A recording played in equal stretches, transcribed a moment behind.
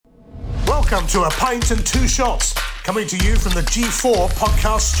Welcome to A Pint and Two Shots, coming to you from the G4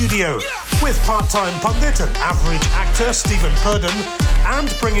 podcast studio, with part-time pundit and average actor Stephen Purden,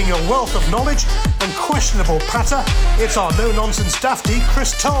 and bringing a wealth of knowledge and questionable patter, it's our no-nonsense dafty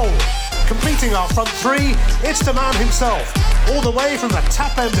Chris Toll. Completing our front three, it's the man himself, all the way from the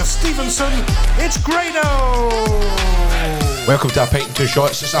tap end of Stevenson, it's Grados! Welcome to A Pint and Two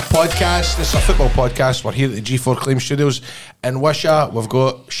Shots. It's a podcast, it's a football podcast. We're here at the G4 Claim Studios in Wishaw. We've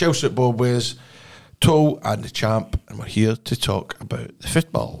got Chelsea Bob Toll and the Champ, and we're here to talk about the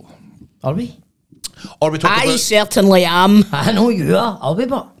football. Are we? Or we talk I about, certainly am. I know you are, are we,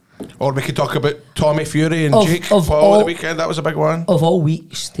 but... or we could talk about Tommy Fury and Jake of Paul all- the weekend. That was a big one. Of all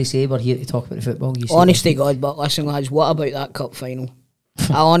weeks to say we're here to talk about the football, you say Honest to God, but listen, lads, what about that cup final?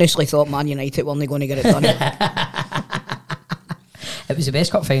 I honestly thought Man United weren't going to get it done. it was the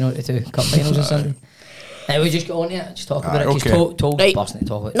best cup final of the two cup finals on Sunday. We just get on to it, just talk about it. okay. Just Toll's Right. busting to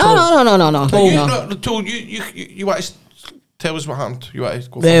talk about it. No. Toll, you want to tell us what happened? You want to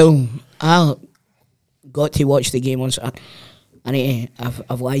go first? Well, I got to watch the game on Saturday.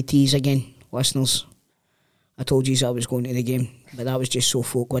 I've lied to yous again, listeners. I told yous I was going to the game, but that was just so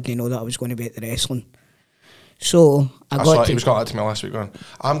folk wouldn't know that I was going to be at the wrestling. So I That's got right, to... he was got that to me last week going,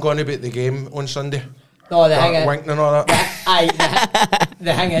 I'm going to be at the game on Sunday. No, the thing is... Winking and all that.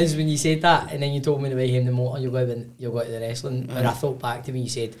 The thing is, when you said that, and then you told me the way home the motor, you'll go to the wrestling, and I thought back to when you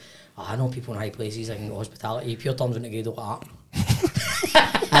said, I know people in high places, I can go hospitality, pure turns into good like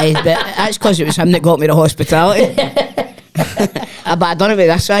that. Aye, but that's because it was him that got me the hospitality. But I done it with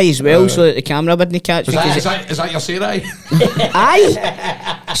this eye as well, so that the camera wouldn't catch me. Is that your Sarai?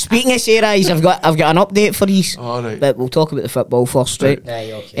 Aye. Speaking of Sarah's, I've got an update for you. All right. But we'll talk about the football first, right?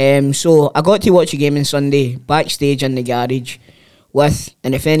 Aye, okay. So I got to watch a game on Sunday backstage in the garage with,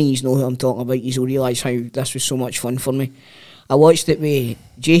 and if any of you know who I'm talking about, you'll realise how this was so much fun for me. I watched it with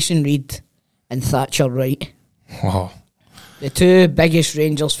Jason Reid and Thatcher Wright, Wow. the two biggest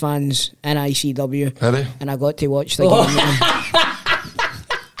Rangers fans in ICW, Are they? and I got to watch the game with them.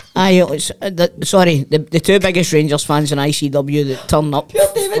 Aye, the two biggest Rangers fans in ICW that turn up for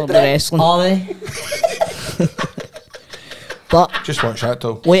the wrestling. Are they? But Just watch that,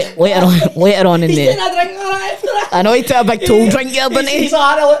 Toll. later on in the, a drink after that. I know he took a big toll drink here, didn't he? He's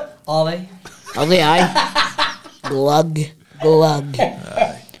like, are they? Are they? Aye. Glug.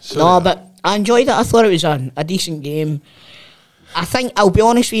 So No, but I enjoyed it. I thought it was a decent game. I think, I'll be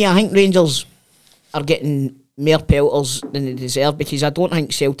honest with you, I think Rangers are getting more pelters than they deserve, because I don't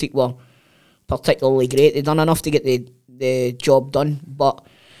think Celtic were particularly great. They done enough to get the job done, but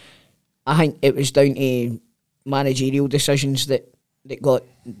I think it was down to managerial decisions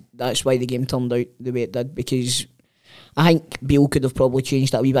that's why the game turned out the way it did, because I think Beale could have probably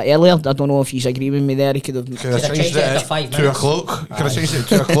changed that a wee bit earlier. I don't know if you agree with me there. He could have... Could have changed it to at 5 2 minutes. o'clock. Could have changed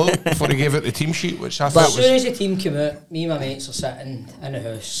it at 2 o'clock before he gave out the team sheet, which I As thought soon was... as the team came out, me and my mates are sitting in the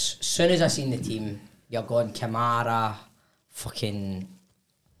house. As soon as I seen the team, you're going Kamara, fucking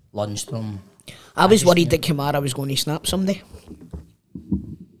Lundstrom. I was worried that Kamara was going to snap someday.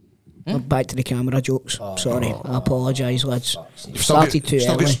 Back to the camera jokes. Sorry, I apologise, lads. You've Started too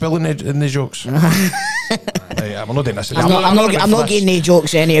still got early. spilling in the jokes. Yeah, we're not doing this. I'm not getting any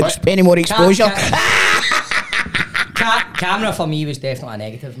jokes, any more exposure. Camera for me was definitely a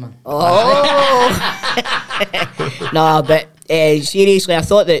negative, man. No, but seriously, I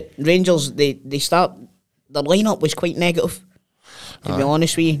thought that Rangers, their lineup was quite negative, to be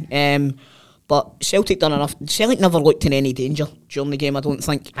honest with you. But Celtic done enough. Celtic never looked in any danger during the game, I don't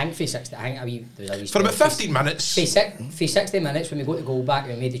think. I think for 60, there was a wee For about spell. 15 minutes. For 60 minutes, when we got the goal back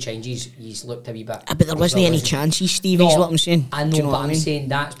and we made the changes, he's looked a wee bit... But there wasn't any chances, Steve, is what I'm saying. I Do know, you know but what I I'm mean? saying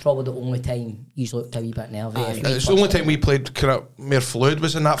that's probably the only time he's looked a wee bit nervous. It's the only time we played kind of more fluid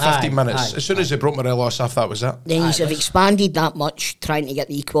was in that 15 minutes. As soon as they broke Morelos off, that was it. Then you have expanded that much trying to get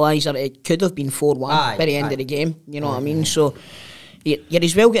the equaliser. It could have been 4-1 by the end of the game. You know what I mean? So you're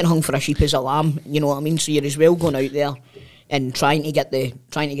as well getting hung for a sheep as a lamb. You know what I mean? So you're as well going out there and trying to get the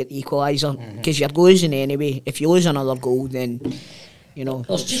equaliser, because you're losing anyway. If you lose another goal, then you know.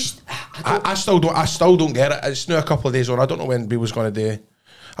 There's just... I still don't get it. It's now a couple of days on. I don't know when Bill was going to do.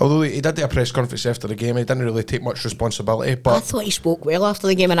 Although he did do a press conference after the game, he didn't really take much responsibility. But I thought he spoke well after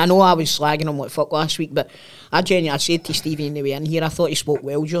the game, and I know I was slagging him like fuck last week, but I said to Stevie in the way in here, I thought he spoke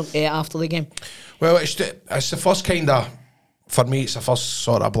well after the game. Well, it's the first kind of, for me, it's the first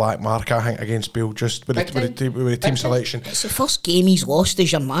sort of black mark, I think, against Bill, just with the team selection. It's the first game he's lost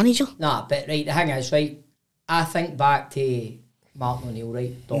as your manager. Nah, but right, the thing is, right, I think back to Martin O'Neill,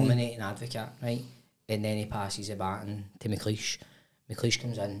 right, dominating advocate, right, and then he passes the baton to McLeish. McLeish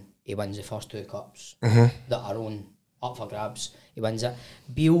comes in, he wins the first two cups that are on up for grabs. He wins it.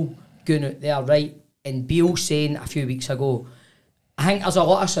 Beale going out there, right? And Beale saying a few weeks ago, I think there's a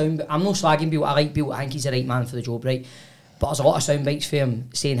lot of sound. I'm not slagging Beale. I like Beale. I think he's the right man for the job, right? But there's a lot of sound bites for him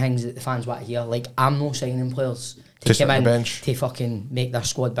saying things that the fans want to hear. Like, I'm not signing players to come in bench to fucking make their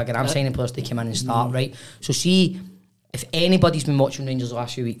squad bigger. I'm signing players to come in and start, right? So see, if anybody's been watching Rangers the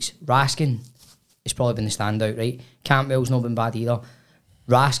last few weeks, Raskin has probably been the standout, right? Campbell's not been bad either.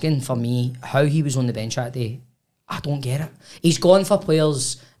 Raskin, for me, how he was on the bench that day, I don't get it. He's gone for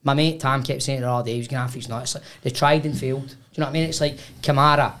players. My mate Tam kept saying it all day, he was going after his nuts. Like, they tried and failed. Do you know what I mean? It's like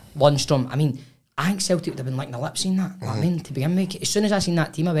Kamara, Lundstrom. I mean, I think Celtic would have been licking the lips seeing that. You know what I mean? To begin with, as soon as I seen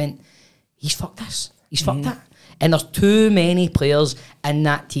that team, I went, he's fucked this. He's fucked it. And there's too many players in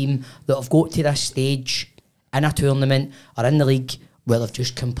that team that have got to this stage in a tournament or in the league where they've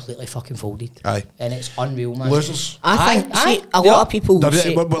just completely fucking folded. Aye. And it's unreal, man. Losers. I think see, a lot of people will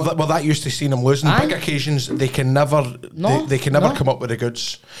say, We're that used to seeing them losing. Big occasions, they can never they can never come up with the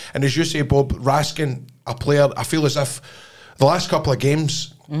goods. And as you say, Bob, Raskin, a player, I feel as if the last couple of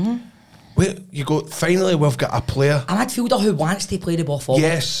games, you go, finally we've got a player. A midfielder who wants to play the ball forward.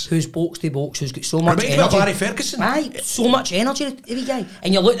 Yes. Who's box to box, who's got so much Reminds me energy. of Barry Ferguson. Aye, so much energy, every guy.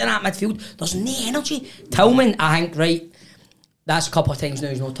 And you're looking at midfield, there's no energy. Tillman, I think, right, that's a couple of times now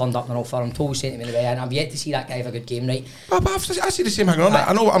he's not turned up in an offer. I'm told saying to me in the way, and I've yet to see that guy have a good game, right? But I see the same thing on.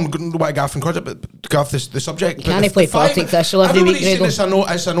 I know I'm going to want to gaff and project, but gaff the subject. You can't play Partick Thistle every week, it's a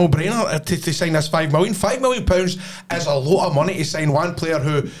no-brainer to sign this £5 million. £5 million is a lot of money to sign one player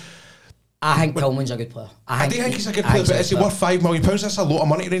who. I think Tillman's a good player. I do think he's a good player, but is he worth £5 million? That's a lot of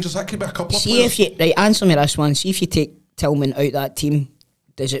money to Rangers. That could be a couple of players. See if you answer me this one. See if you take Tillman out that team,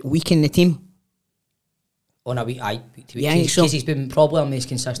 does it weaken the team? On a week to week. Yeah, Because he's been probably our most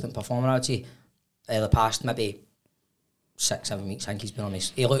consistent performer, I'd say, the past maybe 6-7 weeks. I think he's been on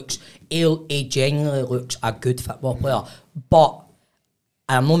this. He genuinely looks a good football player. But,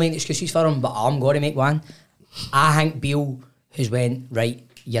 and I'm not making excuses for him, but I'm going to make one. I think Beale has went, right,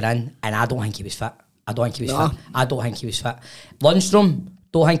 you're in, and I don't think he was fit. I don't think he was fit. Lundstrom,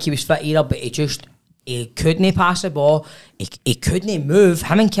 don't think he was fit either, but he couldn't pass the ball. He couldn't move.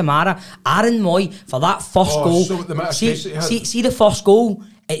 Him and Kamara, Aaron Moy for that first goal. See the first goal.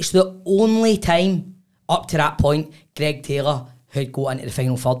 It's the only time up to that point Greg Taylor had got into the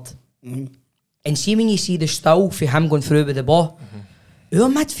final third. And see when you see the still for him going through with the ball. Our two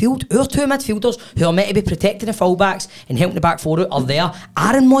midfielders who are meant to be protecting the fullbacks and helping the back four out are there.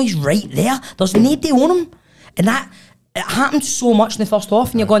 Aaron Moy's right there. There's nobody on him, and that. It happened so much in the first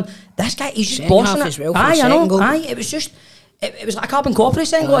half, and you're going, this guy, he's just bossing it. Well, I know. It was just, it was like a carbon copy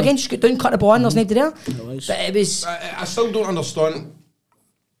second goal again. Just get down, cut the ball, and there's nobody there. But it was. I still don't understand.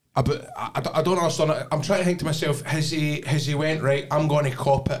 I don't understand it. I'm trying to think to myself: has he went right? I'm going to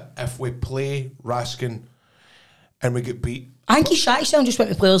cop it if we play Raskin and we get beat. I think he shot himself and just went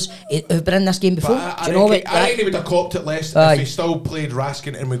with players who've been in this game before. I think he would have copped it less if he still played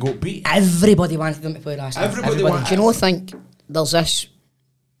Raskin and we got beat. Everybody wanted him to play Raskin. Everybody wanted. Do you know, think there's this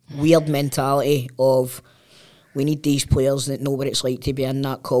weird mentality of we need these players that know what it's like to be in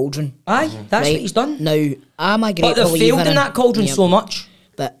that cauldron. Aye, that's what he's done. Now, I'm a great believer in... But they've failed in that cauldron so much.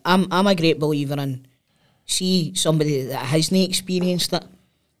 But I'm a great believer in, see somebody that hasn't experienced it,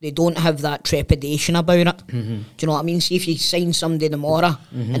 they don't have that trepidation about it. Do you know what I mean? See if you sign somebody tomorrow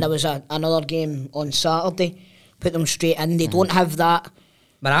and there was another game on Saturday, put them straight in, they don't have that.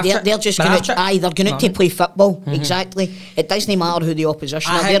 They're just going out, they're going out to play football. Exactly. It doesn't matter who the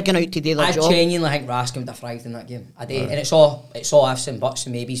opposition are, they're going out to do their job. I genuinely think Raskin would have thrived in that game. I do. And it's all ifs and buts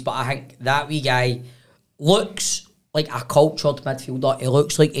and maybes, but I think that wee guy looks like a cultured midfielder. He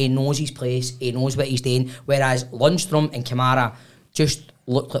looks like he knows his place, he knows what he's doing, whereas Lundstrom and Kamara just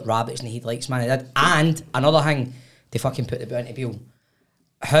looked like rabbits in the headlights, man. He did. And another thing to fucking put the boot into Beale,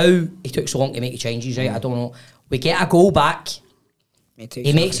 how he took so long to make the changes, right? I don't know. We get a goal back,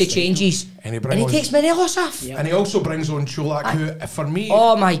 he makes the changes, and he takes Morelos off. Yep. And he also brings on Čolak, who, for me...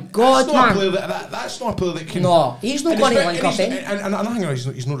 Oh my God, man. That's not a player that can... No, he's not going to link up in. And I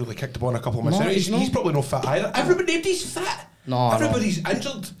think he's not really kicked the ball in a couple of minutes. He's probably not fit either. Everybody's fit. Everybody's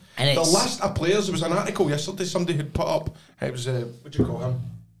injured. And the list of players, there was an article yesterday somebody had put up, it was, what do you call him?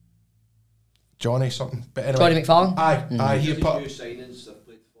 Johnny something. But anyway, Johnny McFarlane? Aye, he had put up...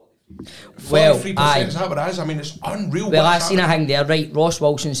 43%, is that what it is? I mean, it's unreal. Well, I seen a thing there, right? Ross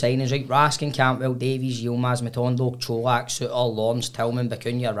Wilson signings, right? Raskin, Campbell, Davies, Yilmaz, Matondo, Čolak, Suter, Lawrence, Tillman,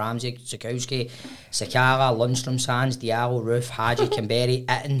 Bacuna, Ramsey, Sikowski, Sakala, Lundstrom, Sands, Diallo, Roof, Hadji, Kimberry,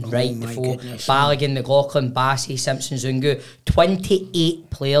 Itten, Wright, Defoe, Balogun, McLaughlin, Bassey, Simpson, Zungu. 28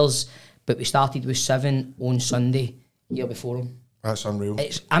 players, but we started with 7 on Sunday, year before him. That's unreal.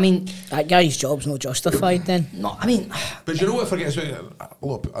 I mean, That guy's job's not justified then. no, I mean, But you know what I forget as well?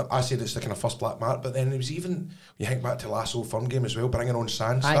 Look, I said it's the kind of first black mark, but then it was even, you think back to last Old Firm game as well, bringing on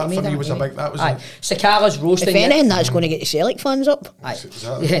Sands. Aye, That he for made me it, was he a made- big, that was aye. a, Sakara's roasting. If anything, that's going to get the Celtic fans up. Aye.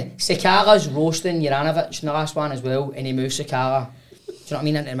 Exactly. Yeah, Sakara's roasting Juranovic in the last one as well, and he moves Sakara. Do you know what I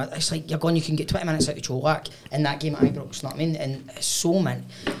mean? And it's like, you're going, you can get 20 minutes out of Cholak in that game at Ibrox, you know what I mean? And it's so many.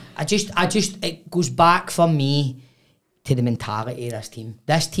 I just, it goes back for me to the mentality of this team.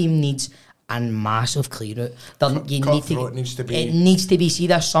 This team needs a massive clear out. Cutthroat needs to be- It needs to be. See,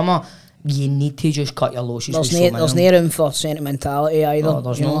 this summer, you need to just cut your losses. There's no room for sentimentality either. No,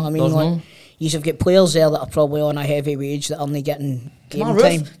 there's you know no, what I mean? there's Like, no. you've got players there that are probably on a heavy wage that are not getting game Kamal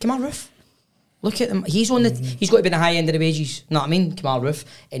time. Roof. Kamal Roof. Look at him. He's on the. He's got to be in the high end of the wages. You know what I mean? Kamal Roof,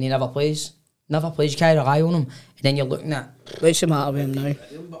 and he never plays. Never plays. You can't rely on him. And then you're looking at, What's the matter with him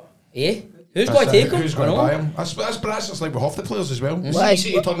now? eh? Who's going to take him? Who's I going to know. buy him? That's just like with half the players as well. It's Well,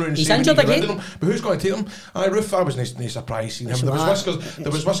 easy to turn around and he's say we injured need to get rid again. of them, but who's going to take them? Aye, Roof, I was no surprised seeing him. There was What's the whiskers.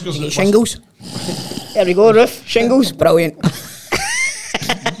 There was whiskers. You get shingles. There we go, Roof. Shingles. Brilliant.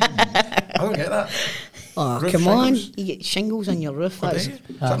 I don't get that. Oh, Roof come on. shingles? You get shingles on your roof. What That's, is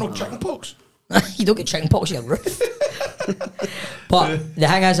that no chicken pox? You don't get chicken pox on your roof. But the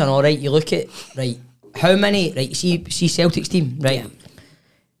thing is, I know, right? You look at how many see Celtic's team, right? Yeah.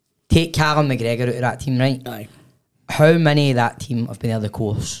 Take Callum McGregor out of that team, right? aye. How many of that team have been over the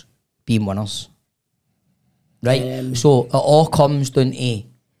course being winners? Right? So it all comes down to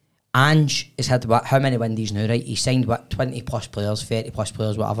Ange has had how many windies now, right? He signed 20 plus players, 30 plus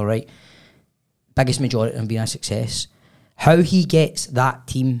players, whatever, right? Biggest majority of them being a success. How he gets that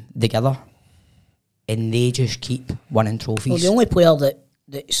team together and they just keep winning trophies. Well, the only player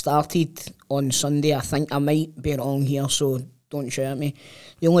that started on Sunday, I think I might be wrong here, so don't shout at me.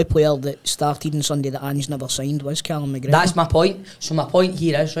 The only player that started on Sunday that Ange never signed was Callum McGregor. That's my point. So my point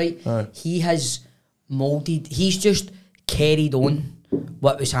here is, right, Aye. he has moulded, he's just carried on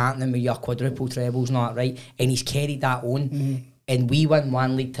what was happening with your quadruple trebles and all that, right? And he's carried that on. And we won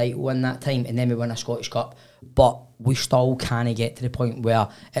one league title in that time, and then we won a Scottish Cup. But we still can't get to the point where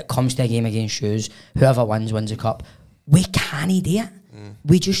it comes to a game against Shoes, whoever wins the cup. We can't do it.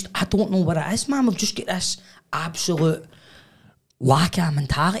 We just, I don't know what it is, man. We've just got this absolute lack of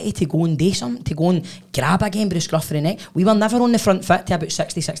mentality to go and do something, to go and grab a game by the scruff of the neck. We were never on the front foot to about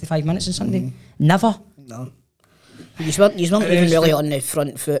 60, 65 minutes on Sunday. Never. No. You weren't even really on the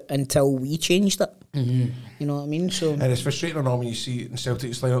front foot until we changed it. You know what I mean? So And it's frustrating and all when you see in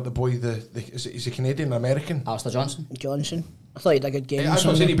Celtic's line up the boy, is he Canadian, American? Alistair Johnson. Johnson, I thought he had a good game. I was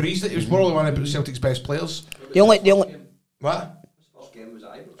Sunday. saying he breezed it. He was probably one of Celtic's best players. The only What?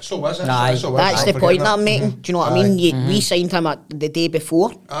 So was it? Aye. So was that's it. the I'm point forgetting that I'm making. Do you know what I mean? We signed him the day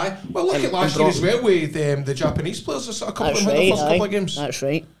before. Aye. Well, look at last year as well with the Japanese players. There's a couple of That's them in the right. first couple of games. That's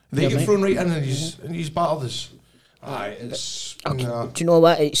right. They You're get right. thrown right in and he's battled us. Aye, it's... nah. Do you know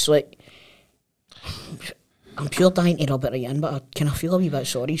what? It's like I'm pure dying to rub it right in, but I kind of feel a wee bit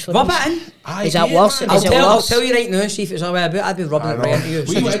sorry for Rub him. it in. Aye, Is that yeah, worse? man. Is it I'll worse? tell you right now, see if it's all right about. I'd be rubbing I it know. right into you.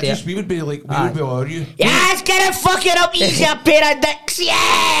 So just there. We would be like, we Aye. would be all you. Yes, get it fucking up, easy a pair of dicks.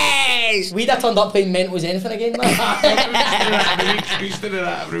 Yes. We'd have turned up playing mental as anything again, man.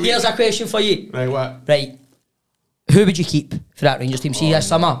 Here's a question for you. Right, what? Right. Who would you keep for that Rangers team? See, this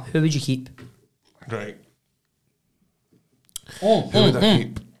summer, who would you keep? Right. Oh, Who would I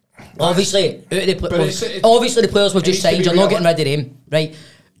keep? obviously, out of the But it's- obviously the players we've it just needs to signed, be you're not real. getting rid of them, right?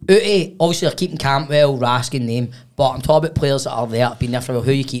 Out of, obviously they're keeping Campbell, Raskin, them, but I'm talking about players that are there, have been there for a while.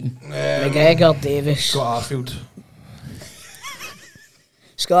 Who are you keeping? McGregor, Davis, Scott Arfield.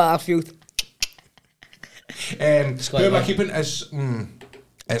 Scott Arfield. Who am I Scotland. keeping?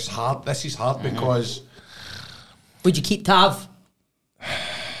 It's hard. This is hard because Would you keep Tav?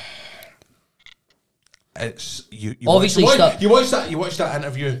 it's you. Obviously you watched that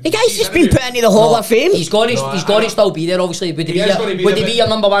interview. The guy's just been put into the Hall of Fame. He's got No, to still be there, obviously. Would he He be, is gonna be would there, he be but- your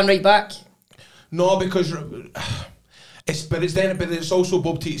number one right back? No, because it's also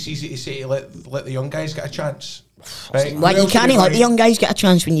Bob T. It's easy to say to let the young guys get a chance. Right? Like, Who you else can't would let the buy? young guys get a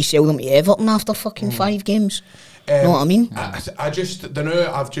chance when you sell them to Everton after fucking 5 games. Know what I mean? I just don't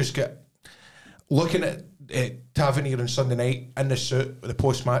know. I've just got looking at Tavernier on Sunday night in the suit with the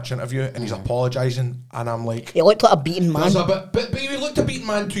post-match interview, and he's apologising, and I'm like, He looked like a beaten man. there's a bit, but he looked a beaten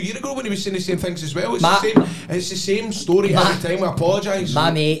man 2 years ago when he was saying the same things as well. It's Ma- the same story every time. I apologise. My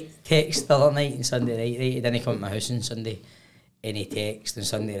mate texted the other night on Sunday night, right? He didn't come to my house on Sunday. And he texted on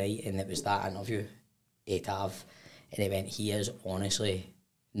Sunday night, and it was that interview, Tav. And he went, he is honestly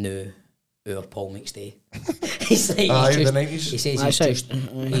now our Paul McStay. He's like, the 90s. he says he's just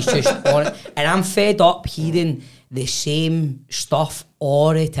on it. And I'm fed up hearing the same stuff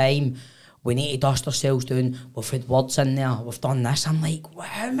all the time. We need to dust ourselves down. We've had words in there. We've done this. I'm like,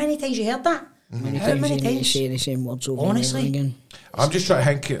 how many times you heard that? How many times? You say the same words over Honestly. and over again. I'm just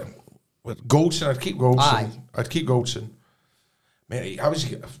trying to think with Goldson. I'd keep Goldson. Aye. I'd keep Goldson. Mate, how was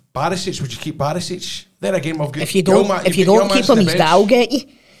Barisic? Would you keep Barisic? Then again, we've got If you don't keep him, his dad will get you.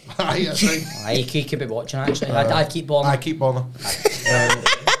 Aye, that's right. Aye, he could be watching actually. I'd keep Bonner. I keep Bonner.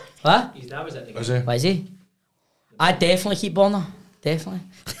 What? His dad was at the Was game. he? What is he? I'd definitely keep Bonner. Definitely.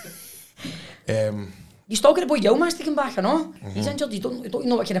 You still got a boy Yilmaz to come back, or no? He's injured. You don't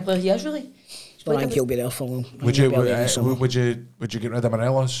know what kind of player he is really. I think he'll be there for long. Would you get rid of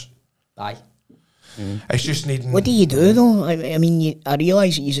Morelos? Aye. It's just needing. What do you do though? I mean, I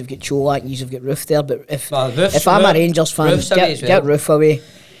realise that you've got Cholak, you've got Roof there, but if Roof's I'm a away. Rangers fan, Roof's away as well. get Roof away.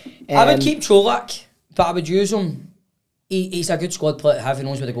 I would keep Cholak, but I would use him. He's a good squad player to have. He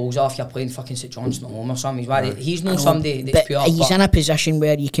knows where the goals are. If you're playing fucking St Johnstone at home or something, he's known somebody that's But pure. he's in a position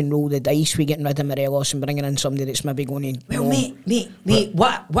where you can roll the dice with getting rid of Morelos and bringing in somebody that's maybe going to. Well, mate,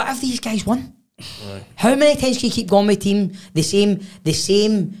 what have these guys won? Right. How many times can you keep going with team the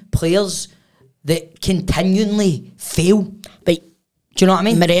same players that continually fail? But do you know what I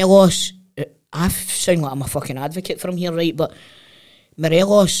mean? Morelos, I sound like I'm a fucking advocate for him here, right? But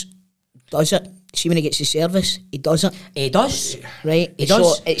Morelos does it. See, when he gets the service, he does it. He does. Right? He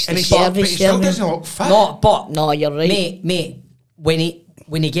does. So it's And the he still service. doesn't look fit. No, you're right. Mate, when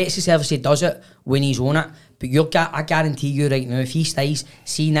he gets the service, he does it when he's on it. But I guarantee you right now, if he stays,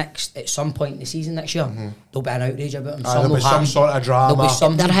 at some point in the season next year, there'll be an outrage about him. There'll be some sort of drama. There'll be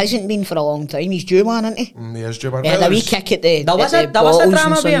something. There hasn't been for a long time. He's due one, isn't he? He is due one. Yeah, the wee kick at the. There was at a the drama bottles with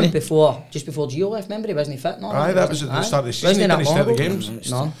on him Sunday. just before Gio left. Remember, he wasn't fit. No, Aye, that was at the start of the season. He didn't start the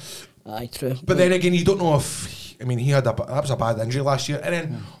games. No. Aye, true. But then again, you don't know if. I mean, that was a bad injury last year, and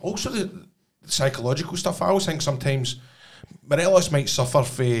then also the psychological stuff. I always think sometimes Morelos might suffer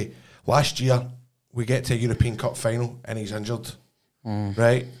for last year. We get to a European Cup final and he's injured,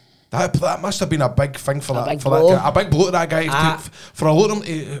 right? That must have been a big thing for that guy. A big blow to that guy. For a lot of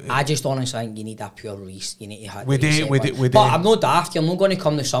them, I just honestly think you need a pure release. You need to have. We do. But I'm not daft. You're not going to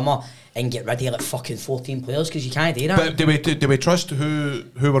come this summer and get rid of like fucking 14 players because you can't do that. But do we trust who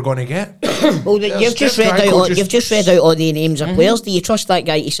we're going to get? Well, you've just read out all the names of players. Do you trust that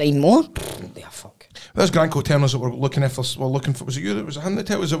guy to sign more? Yeah, fuck. There's Granco telling us that we're looking for. Was it you? Was it him that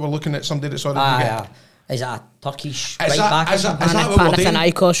told us that we're looking at somebody that's already get? Is that a Turkish Is right that- back? is that what we're doing?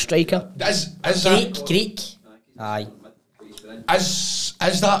 Panathinaikos striker. Greek. Aye. Is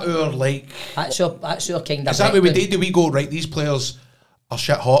that our like? That's your kind of. Is that what we do? Do we go right? These players are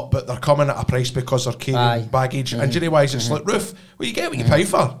shit hot, but they're coming at a price because they're carrying baggage. Injury wise, it's like Roof. Well, you get what you pay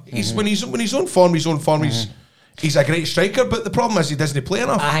for. When he's on form, he's a great striker. But the problem is he doesn't play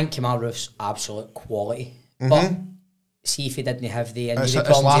enough. I think Kemal Roof's absolute quality, but see if he didn't have the injury It's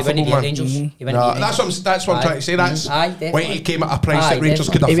problems, he wouldn't be at Rangers. No, that's what I'm trying to say. That's when he came at a price that Rangers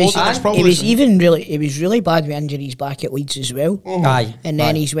could afford. That's probably He was really bad with injuries back at Leeds as well. Aye, and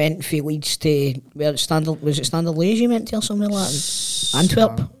then he's went from Leeds to Standard Liège he went to or something like that?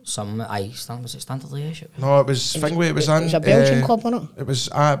 Antwerp. Was it Standard Liège? No, it was Fingway. It was a Belgian club, wasn't it? It was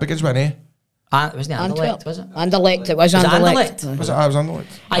begins with an A. It wasn't Anderlecht, was it? Anderlecht, it was Anderlecht. Was it? I was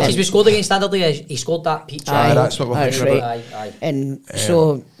Anderlecht. Aye, because we scored against Standard Liège. He scored that peach. Aye, that's what we're that's thinking right. about. Aye. And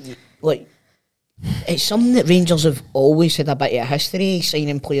so, like, it's something that Rangers have always had a bit of a history,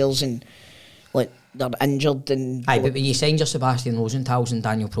 signing players and, like, they're injured and... Aye, but when you signed your Sebastian Rosenthal's and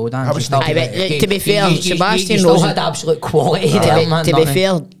Daniel Prodan... to be fair, Sebastian you still had absolute quality there, man. To be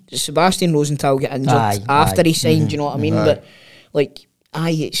fair, Sebastian Rosenthal got injured after he signed, you know what I mean? But, like,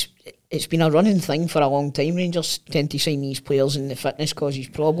 it's been a running thing for a long time. Rangers tend to sign these players and the fitness causes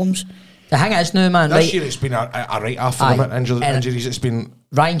problems. The thing is now, man... This year it's been a right after injuries. It's been...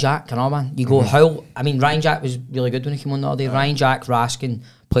 Ryan Jack, you know, man. You go, how... I mean, Ryan Jack was really good when he came on the other day. Ryan Jack, Raskin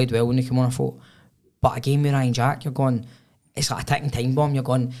played well when he came on, I thought. But a game with Ryan Jack, you're going... It's like a ticking time bomb. You're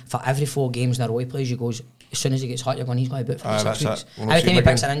going... For every 4 games in a row he plays, you goes... As soon as he gets hurt, you're going, he's going to be out for about 6 weeks. Every time he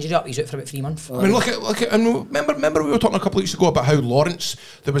picks an injury up, he's out for about 3 months. I mean, look at, and remember we were talking a couple of weeks ago about how Lawrence,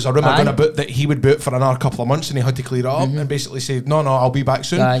 there was a rumour going about that he would be out for another couple of months and he had to clear it up and basically say, no, I'll be back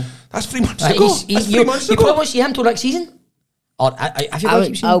soon. That's 3 months ago. That's 3 months ago. You probably won't see him till next season. Or have you got to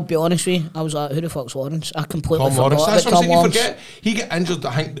keep seeing I'll be honest with you, I was like, who the fuck's Lawrence? I completely forgot That's about what I'm Tom saying, you Lawrence. forget. He got injured,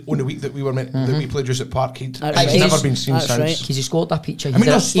 I think, on the week that we were that we played just at Parkhead. That's He's right. never been seen That's since. right. Because he scored that picture. I mean,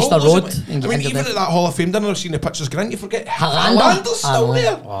 there's Easter still Road. loads of- I mean, even at that Hall of Fame dinner, I've seen the pictures. Grant, you forget Haaland. Haaland's still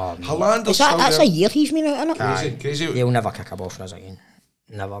there. Haaland's still there. That's a year he's been out, isn't it? Crazy. He'll never kick a ball for us again.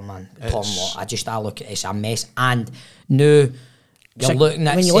 Never, man. I look at it, it's a mess. And now you're looking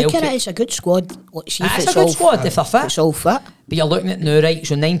at when you Celtic. look at it, it's a good squad. See if It's a good squad if they're fit. It's all fit. But you're looking at now, right?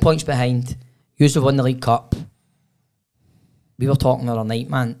 So 9 points behind. Yous have won the League Cup. We were talking the other night,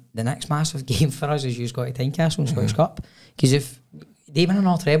 man. The next massive game for us is you've got to Tynecastle and Scottish Cup. Because if they win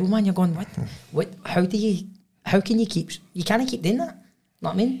another treble, man, you're going, what? How can you keep? You can't keep doing that. Know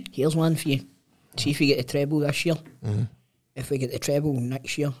what I mean? Here's one for you. See if we get the treble this year. If we get the treble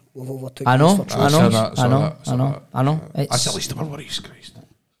next year, we've overtook. I know. That's at least our worries, Christ.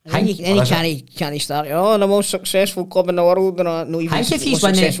 And then you can't start. Oh, the most successful club in the world, and not even the most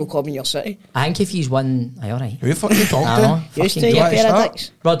successful club in your city. I think if he's won, aye, alright. Who the fuck you talking to? Used to you pair of dicks.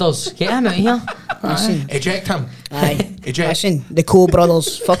 Brothers, get him out of here. Listen, Eject him. aye. Eject. Listen, the Cole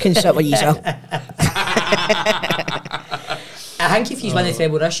brothers, fucking sit with yourself. I think if he's won the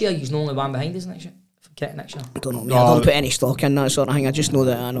treble this year, he's no only one behind us next year. Forget next year. I don't know, mate. I don't put any stock in that sort of thing. I just know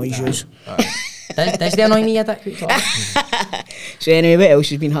that it annoys you. Does they annoy me yet? So anyway, what else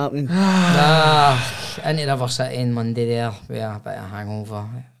has been happening? Into River City on Monday there, we had a bit of hangover,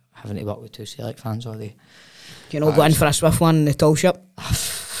 having to work with 2 Celtic fans all day. You know, go in for a swift one in the tall ship.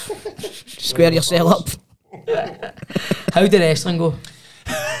 Square yourself up. How did wrestling go?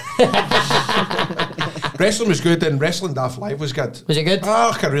 Wrestling was good and Wrestling Daft Live was good. Was it good?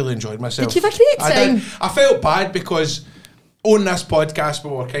 Oh, I really enjoyed myself. Did you have a great time? I felt bad because on this podcast we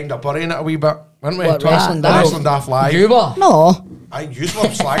were kind of burying it a wee bit, weren't we? What, Talking Wrestling about Daft? Wrestling Daft Live. You were? No. I used to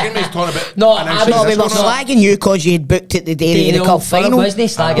slagging me, talking about. No, and then I she know, says, We were "No, no." slagging you because you'd booked it the day of the cup final. Wasn't he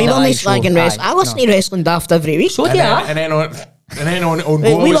slagging We the weren't live slagging show? wrestling. I listen to Wrestling Daft every week. So And do then, I. and then on Go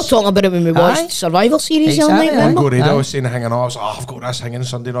We were was- talking about it when we watched Aye. Survivor Series the other night, Exactly. on remember? Go Radio, I Aye. was saying hanging on. I was like, I've got this hanging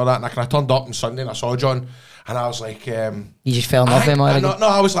Sunday and all that. And I kind of turned up on Sunday and I saw John, and I was like, You just fell in love with him already. no,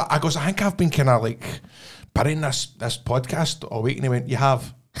 I was like, I think I've been kind of like burying this podcast all week, and he went, you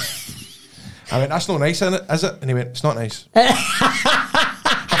have. I went, that's not nice, is it? And he went, it's not nice.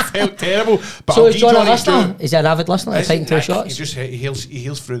 I felt terrible. But So I'll is give John a John his listener? due. Is he an avid listener? He's taking 2 Nick, shots? He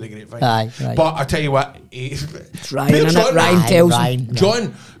heals through the grapevine. Aye, right. But I tell you what, Ryan, innit? Ryan tells him. Ryan.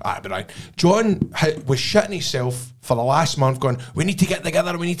 John was shitting himself for the last month, going, we need to get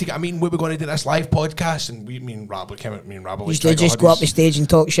together, we need to get a meeting, we're going to do this live podcast, and me and Rabble came out, Used to just go up the stage and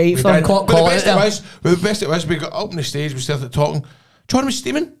talk shit for him. Call But the it there. best it was, we got up on the stage, we started talking. John was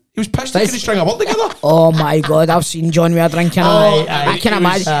steaming. He was pissed he couldn't string a word together. Oh my God, I've seen John with a drink in him. Aye, I aye. can He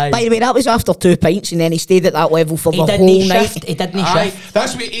imagine. was- Aye. By the way, that was after 2 pints and then he stayed at that level for He the didn't whole night. shift. He didn't Aye, shift.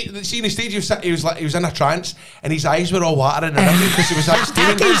 that's what see in the stage. He was in a trance, and his eyes were all watering and everything because he was like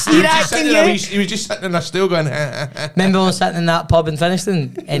steaming. can see He was that, just sitting can there, you? he was just sitting in a stool going. Remember when sitting in that pub in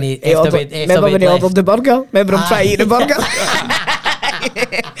Finiston? And he, Remember when he ordered the burger? Remember him trying to eat the burger?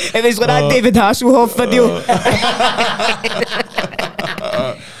 It was like that David Hasselhoff video.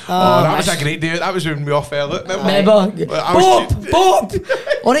 That was a great day. That was when we all fell out. Remember? I was Bob!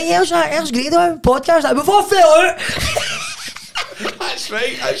 Alright, yeah, it was great though. Podcast, like, we've all fell out. That's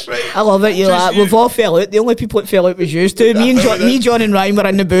right. I love it. You're Just like, you. we've all fell out. The only people that fell out was you two. Me, John and Ryan were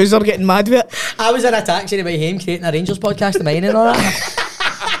in the boozer getting mad with it. I was in a taxi to my home creating a Rangers podcast of mine and all that.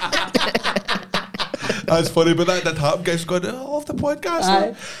 That's funny, but that did happen. Guys going, I love the podcast.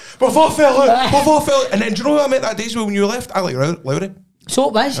 Aye. We've all fell out. And then do you know who I met that day when you left? I like Lowry. So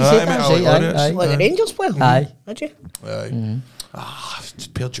it was, you Aye, said mate, that. I like Right, that. aye, Like the Rangers player. Aye. Did you? Aye.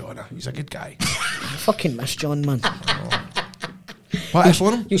 Just pure John. He's a good guy. I fucking miss John, man. What, I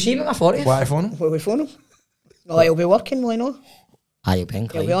phone him? You see him at my 40th? What, I phone him? Will we phone him? No, he'll be working, will he know? Aye, you'll be in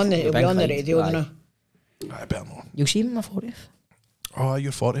He'll be on the radio now. I better not. You'll see him at my 40th? Oh,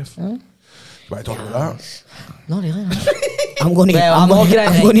 you're 40th. You want to talk about that? Not really, no. I'm going to Well, I'm I'm going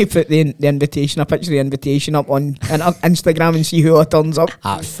organising it. to put the invitation, a picture of the invitation up on Instagram and see who all turns up.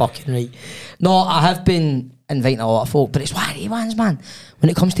 That's fucking right. No, I have been inviting a lot of folk, but it's one of the ones, man. When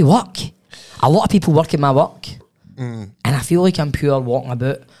it comes to work, a lot of people work in my work, and I feel like I'm pure walking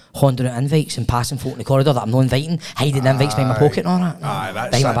about, handing out invites and passing folk in the corridor that I'm not inviting, hiding the invites behind my pocket and all that. Aye,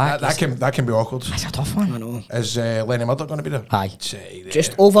 behind my back. that can be awkward. That's a tough one. I know. Is Lenny Murdoch going to be there? Aye.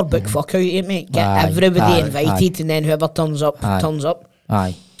 Just overbook fuck out, eh, mate? Get Aye, everybody aye, invited and then whoever turns up, Aye. turns up.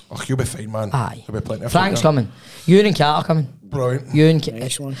 Aye. Oh, you'll be fine, man. Aye. There'll be plenty of Frank's folk there. coming. You and Kat are coming. Brilliant. You and Kat.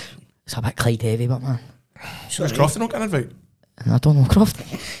 Nice one. It's a bit Clyde heavy, but man. Is Crofty not getting an invite? I don't know Croft.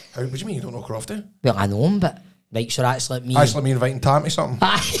 What do you mean you don't know Crofty? Well, I know him, but right, so that's like me. That's like me inviting Tam to something.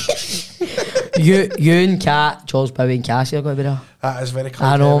 you and Kat, Charles Bowie and Cassie are going to be there. That is very clear.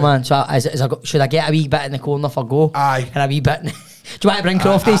 I know, man. So should I get a wee bit in the corner for go? Aye. And a wee bit Do you want to bring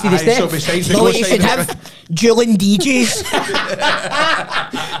Crofties to the So step? besides the No, ghost you side should of it- have dueling DJs.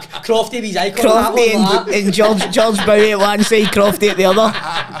 Crofty with his icon. Crofty and George Bowie at one side, Crofty at the other.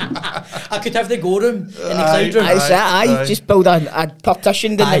 I could have the go room in the cloud room. That's it, aye. Just build a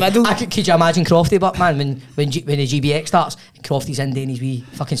partition in the middle. Could you imagine Crofty, but man, when the GBX starts, and Crofty's in doing his wee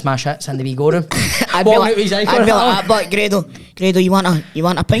fucking smash hits in the wee go room. I'd be like that, but Grado, you want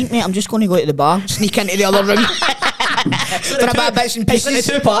a pint, mate? I'm just going to go to the bar, sneak into the other room. For a bit of bits and It's like the pieces.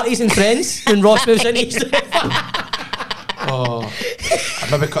 two parties and friends when Ross moves in. Oh,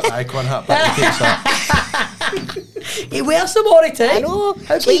 I maybe cut the icon hat back. He takes that. He wears them all the time. I know.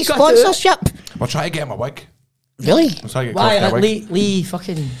 How It's can like you cut to it? sponsorship. We'll try to get him a wig. Really? We'll try to get Why? Crofty a Like wig. Lee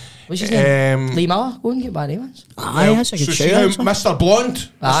fucking. What's his name? Um, Lee Miller. Go and get Barry ones. Aye, that's a good so show. see how actually. Mr. Blonde,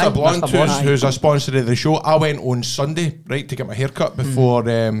 Aye, Mr. Blonde, Mr. Blonde. who's a sponsor of the show. I went on Sunday, right, to get my haircut before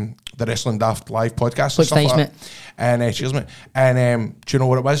the Wrestling Daft live podcast. Looks nice, mate. And cheers, mate. And do you know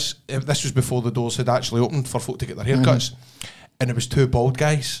what it was? This was before the doors had actually opened for folk to get their haircuts, and it was two bald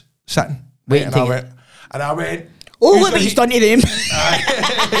guys sitting. Wait, and take I went. Oh, "Who's look what the- he's done to them.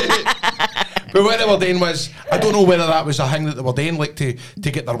 But what they were doing was, I don't know whether that was a thing that they were doing, like to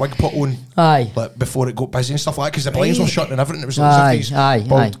get their wig put on, Aye. like before it got busy and stuff like that, because the blinds were shut and everything. It was like Aye, as if these aye,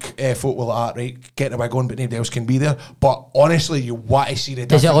 bald folk were like, right, get the wig on, but nobody else can be there. But honestly, you want to see the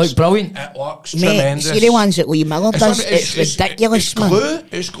Does difference. it look brilliant? It looks Mate, tremendous. see the ones that Lee Miller does? not- It's ridiculous, it's man. glue.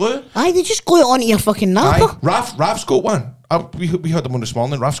 It's glue. Aye, they just glue it onto your fucking napper. Aye, Raf's got one. We had him on this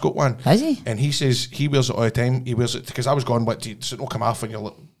morning. Raf's got one. Has he? And he says he wears it all the time. He wears it because I was going, what, does it not come off when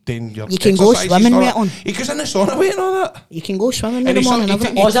you're doing your You can go exercises swimming and all with that? it on. He goes in the sauna with it and all that. You can go swimming in And the he's morning. not-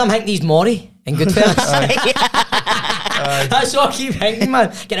 everything. All I'm thinking he's Maury in Goodfellas. That's what I keep thinking,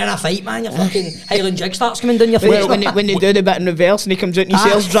 man. Get in a fight, man. Your fucking Highland jig starts coming down your face. When they do the bit in reverse and he comes out and he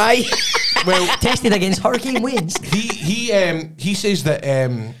sells dry. Well, Tested against Hurricane Winds. he says that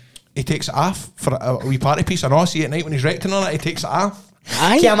he takes it off for a wee party piece. And I see at night when he's recting on it, he takes it off.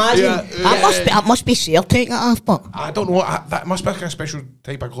 Aye. Can you imagine? Yeah. That must be Sarah taking it off, but I don't know. That must be like a special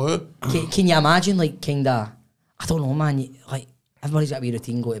type of glue. Can you imagine, like, kinda? I don't know, man. Like, everybody's got a wee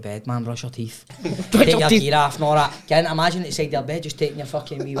routine. Go to bed, man. Brush your teeth. Take your gear off and all that. Can you imagine inside your bed just taking your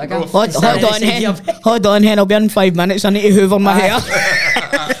fucking wee wig off? hold on, Hen. I'll be in 5 minutes. I need to hoover my hair.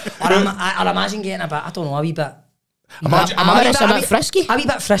 I'd imagine getting a bit. I don't know, a wee bit. Imagine it's a bit frisky. A wee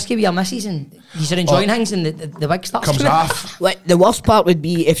bit frisky with your missus and you're enjoying things and the wig starts comes coming off. Like, the worst part would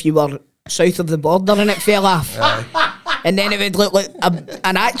be if you were south of the border and it fell off. And then it would look like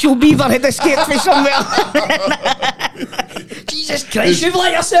an actual beaver had escaped from somewhere. Jesus Christ, you've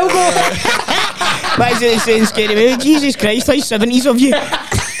let yourself go. What is it saying, Scary Movie? Jesus Christ, how 70s of you.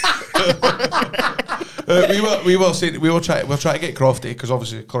 We'll try to get Crofty because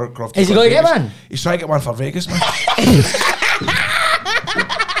obviously Crofty. Is he going to get one? He's trying to get one for Vegas, man.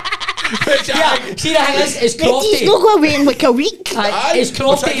 Yeah, see the thing is, He's Crofty. not going to wait in like a week. Aye, Is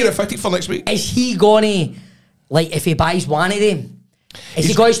we'll try to get it Crofty, fitted for next week. is he gonna, like, if he buys one of them, is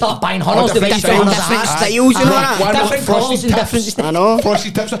he going to start buying huddles? different Different styles. styles and all that. One with Different frosty colours and tips. different styles. I know.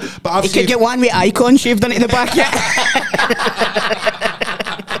 Frosty tips. But I've You could seen. get one with icon shaved into the back.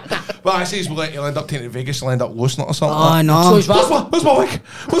 But I say he'll end up taking it to Vegas. He'll end up losing it or something. Oh, no. So he's Where's my wig?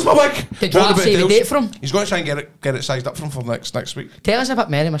 Where's my wig? Did What Ralph about save a deals? date for him? He's going to try and get it sized up for him for next week. Tell us about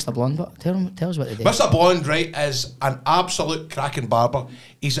Mary, Mr. Blonde, but tell us what they do. Mr. Blonde, right, is an absolute cracking barber.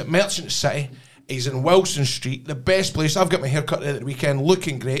 He's at Merchant City. He's in Wilson Street, the best place. I've got my hair cut there at the weekend,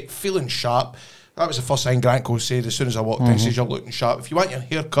 looking great, feeling sharp. That was the first thing Grant Cole said as soon as I walked in. He says, you're looking sharp. If you want your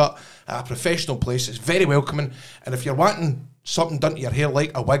hair cut at a professional place, it's very welcoming. And if you're wanting something done to your hair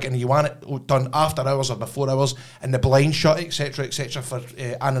like a wig and you want it done after hours or before hours and the blind shut, etc., for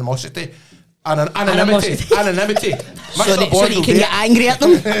anonymity. Anonymity. So that you can get angry at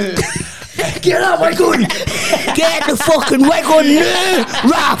them. Get that wig on! Get the fucking wig on now,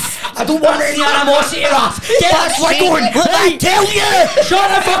 Raph! I don't want any animosity, Ralph. Get that wig on. What did I tell you? Shut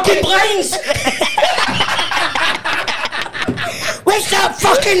the fucking blinds. Where's that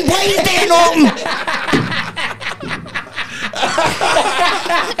fucking blind then open?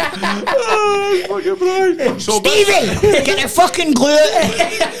 So Stevie, get the fucking glue.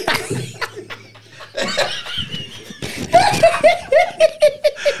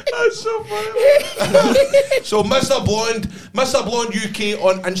 That's so funny. So Mr. Blonde UK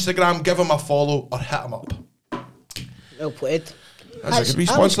on Instagram, give him a follow or hit him up. Well played. That's a good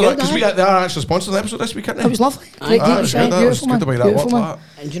that was sponsor good, because they are actually sponsoring the episode this week, aren't they? That was lovely. Aye, Great That was deal, good. That was beautiful, good man. the way that Beautiful, worked. man.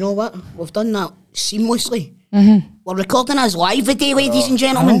 That. And you know what? We've done that seamlessly. We're recording us live today, ladies and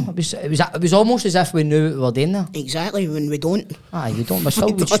gentlemen. It was almost as if we knew what we were doing there. Exactly, when we don't. Aye, we don't. We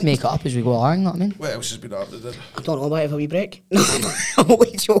just make it up as we go along, you know what I mean? What else has been happening then? I don't know about have a wee break. I'm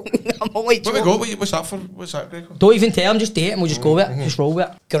only joking. Where we go? What's that for? What's that, Greg? Don't even tell him, just do it and we'll just go with it. Just roll with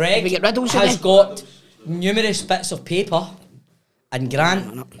it. Greg We get Grados has again? got numerous bits of paper and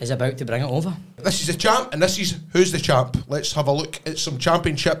Grant is about to bring it over. This is the champ, and this is Who's the Champ. Let's have a look at some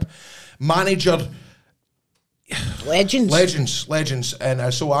championship manager legends.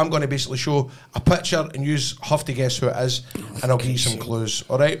 And so I'm going to basically show a picture and you have to guess who it is, and I'll give you some clues,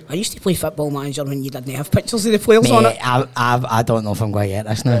 alright? I used to play Football Manager when you didn't have pictures of the players on it. I don't know if I'm going to get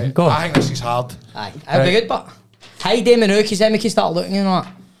this now. Go. I think this is hard. Aye, it'll be good, but hi Damon Oakes, then we can start looking and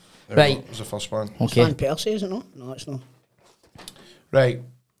that. Right. There's the first one. Okay. Van Persie, is it not? No, it's not. Right.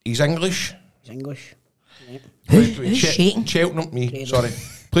 He's English. He's English. Played with Who's shaking? Cheltenham. Sorry.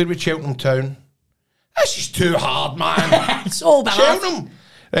 Played with Cheltenham Town. This is too hard, man. It's all bad. Cheltenham.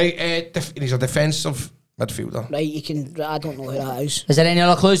 Right. He's a defensive midfielder. Right, you can. I don't know who that is. Is there any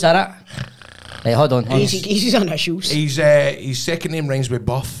other clues, at it? Right, hold on. He's on issues. His second name rhymes with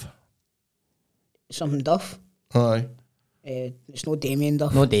Buff. Something Duff. Aye. It's no Damien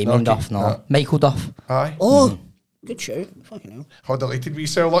Duff. No Damien Okay, Duff, no. no. Michael Duff. Aye. Oh, good shout. Fucking hell. How delighted we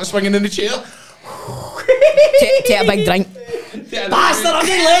sound like swinging in the chair. Take a big drink. Bastard, I'm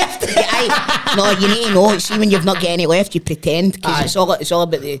getting left! Aye. No, you need to know. See, when you've not got any left, you pretend. Because it's all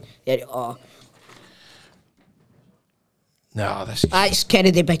about the. Nah, this is... It's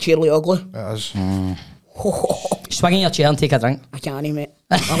Kennedy bitchly ugly. It is. Swing in your chair and take a drink. I can't, mate.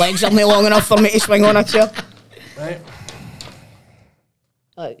 My legs are not long enough for me to swing on a chair. Right.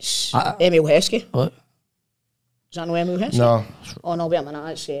 It's Emil Heskey. What? Is that no Emil Heskey? No. Oh, no, wait a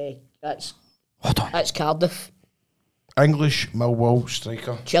minute. That's Hold on. That's Cardiff. English Millwall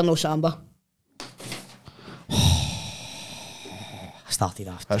striker. Cherno Samba. I started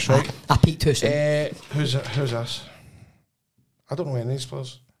after. That's right. I peaked too soon. Who's this? I don't know any of these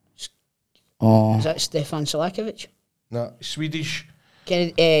players. Is that Stefan Selakovic? No, Swedish.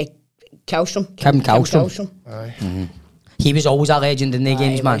 Kallstrom. Kim Kallstrom. Aye. He was always a legend in the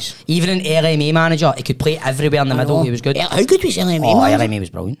games, he man. was. Even in LMA manager, he could play everywhere in the middle. know. He was good. How good was LMA, Oh, man? LMA was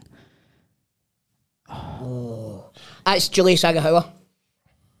brilliant. That's Julius Agahauer.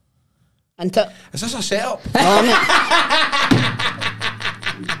 Isn't it? Is this a setup? No, mate.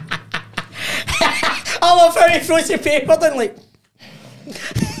 I love how he throws the paper down like...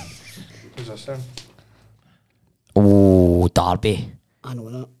 Who's this then? Oh, Derby. I know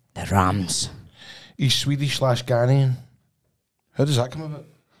that. The Rams. He's Swedish/Ghanaian. How does that come about?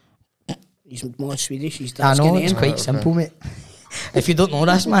 He's more Swedish. He's I know, Ghanaian. it's quite simple, mate. If you don't know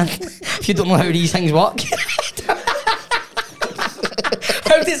this, man, if you don't know how these things work,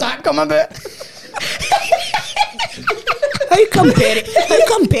 how does that come about? How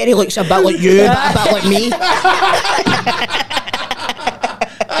come Perry looks a bit like you, but a bit like me?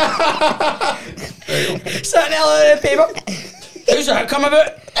 Sitting there on the paper. How's that come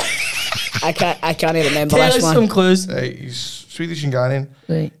about? I can't remember Tell this us one. some clues. Right, he's Swedish and Ghanaian.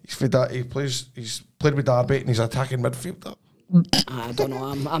 Right. He's played with Derby and he's attacking midfielder. I don't know.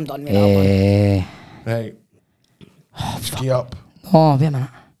 I'm done with that one. Right. Ski up. Oh, wait a minute.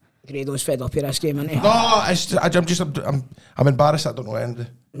 Grado's fed up with this game, isn't he? No, I'm embarrassed. I don't know anything.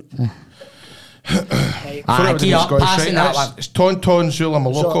 Key up, passing that one. It's Tonton Zula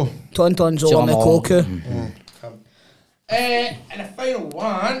Moloko. Tonton Zola Mokoku. And the final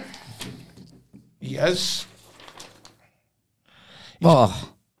one, he is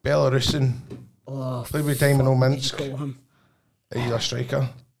Oh, Belarusian. Played with Dynamo Minsk. Call him. He's a striker.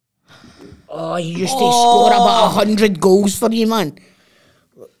 Oh, he used to score about 100 goals for you, man.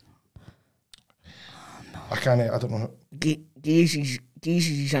 I don't know. These is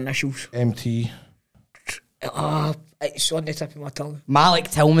his initials. MT. It's on the tip of my tongue. Malik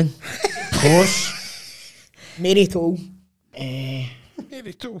Tillman. Close. Mary Toll.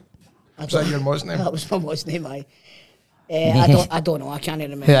 Maybe two. Was that your mother's name? That was my mother's name, aye. I don't know, I can't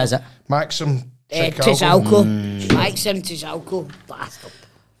remember. Who is it? Maxim Tizalco. Maxim Tizalco. Bastard.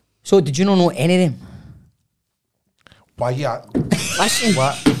 So, did you not know any of them? Why, yeah. Listen,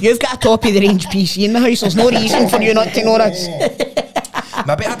 What? you've got a top of the range PC in the house. There's no reason for you not to know this.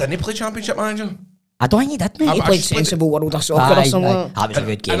 Maybe I didn't play Championship Manager. I don't think he did, mate. He I played just played Sensible World of Soccer or something. That was a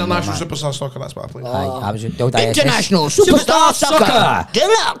good game. International man. Superstar Soccer, that's what I played. Aye, I was with old ISS. International Superstar Soccer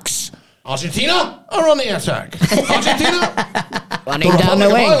Deluxe. Argentina are on the attack. Argentina Running down the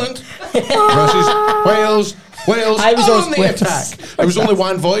wing. Ireland versus Wales. Wales I was are always on the Wales. attack. There was only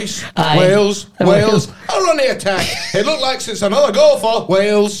one voice. Aye. Wales Wales. are on the attack. It looked like it's another goal for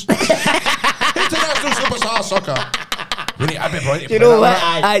Wales. It's international superstar soccer. We need Abby Brown to play You know what?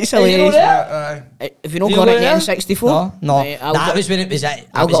 that. Actually, You know that? if you not You got know it in that? N64, No. right, That was when it was it.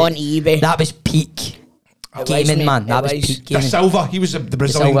 I'll go on eBay. That was peak gaming, mate. man. That It was was. peak Da gaming. Silva, he was the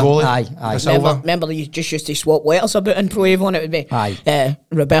Brazilian Silva, goalie. aye. Da Silva. Remember you just used to swap letters about in Pro Avon, it would be Aye.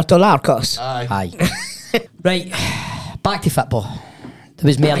 Roberto Larcos. Aye. Right, back to football. There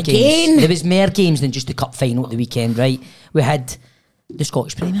was more Again? games. There was more games than just the cup final at the weekend, right? We had the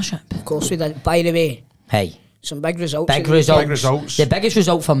Scottish Premiership. Of course we did. By the way, Hey, some big results. big at the weekend. results. The biggest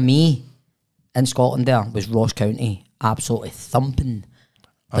result for me in Scotland there was Ross County absolutely thumping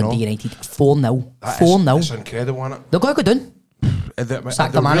Dundee United 4-0. 4-0. It's incredible, isn't it? They're going to go down.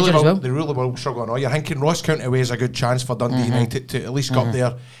 Sacked the manager as well. They really will struggle on. You're thinking Ross County away is a good chance for Dundee United to at least go up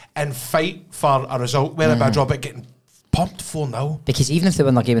there and fight for a result. Where a bad job at getting pumped 4-0. Because even if they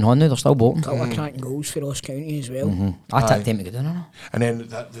win their game in hand now, they're still bottom. Couple of cracking goals for Ross County as well. I tipped them to go down, I know. And then,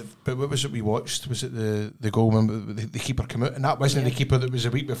 but what was it we watched? Was it the goal when the keeper came out? And that wasn't the keeper that was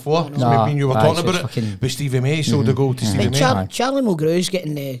the week before. So Nah, maybe you were aye, talking so about it's it. fucking- With Stevie May, so the goal to Stevie Like May. Charlie Mulgrew's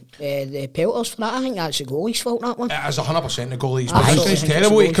getting the pelters for that. I think that's the goalie's fault, that one. It is 100% the goalie's. I But also it's think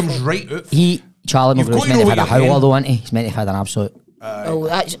terrible. it's He a comes goalie's right out. Charlie You've McGrew's got to meant know to have had a what you're howler getting. though, isn't he? He's meant to have had an absolute...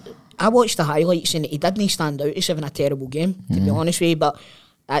 Oh, I watched the highlights and he didn't stand out as having a terrible game, to be honest with you, but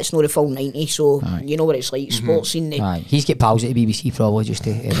that's not the full 90, so you know what it's like. Sports scene, Aye, he's get pals at the BBC probably just to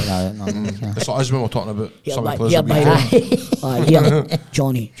edit that out. It's like us when we're talking about some of the players here, that we here,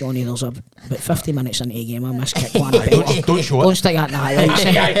 Johnny, there's about 50 minutes into the game, I missed kick one. Don't show Don't it. stick that in the highlights.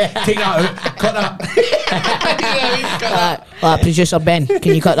 Take that out. Cut that. Producer Ben,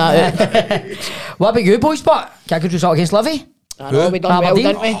 can you cut that out? What about you boys, but? Get a good result against Livy? I know, we done well, Aberdeen?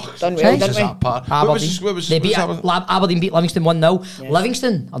 didn't we? Done well, Jesus, didn't that part. Aberdeen. What was They beat happening? Aberdeen beat Livingston 1-0.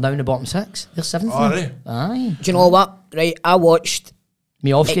 Livingston are down the bottom six. They're seventh. Oh, now. really? Aye. Do you know what? Right, I watched...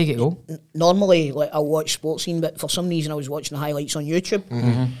 Miofsky get a goal. Normally, like, I'll watch sports scene, but for some reason I was watching the highlights on YouTube,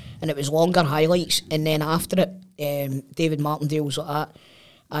 and it was longer highlights, and then after it, David Martindale was like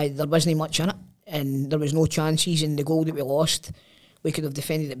that. There wasn't much in it, and there was no chances, and the goal that we lost, we could have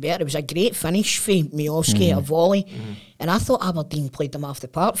defended it better. It was a great finish for Miofsky, a volley, and I thought Aberdeen played them off the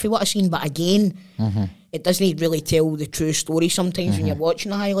park for what I seen, but again, it doesn't really tell the true story sometimes when you're watching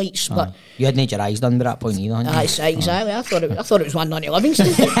the highlights, but... You hadn't had your eyes done by that point either, hadn't you? That's exactly. I thought it was 1-0 to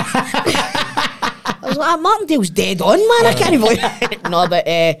Livingston. I was like, Martindale's dead on, man. I can't believe it. No, but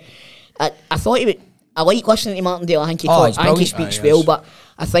I thought he would. I like listening to Martindale. I think he he's speaks brilliant. well, but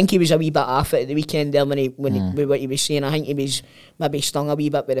I think he was a wee bit off it at the weekend there with what he was saying. I think he was maybe stung a wee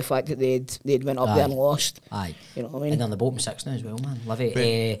bit by the fact that they'd went up there and lost. Aye. You know what I mean? And they're on the bottom six now as well, man.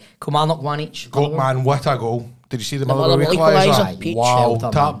 Livy. Kilmarnock one each. Man, what a goal. Did you see the Motherwell Motherwell equaliser. equaliser? Peach. Wow, Shelter,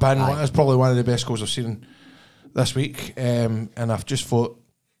 tap man. in. Aye. That's probably one of the best goals I've seen this week. And I've just thought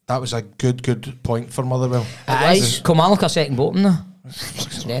that was a good point for Motherwell. Kilmarnock are second bottom now.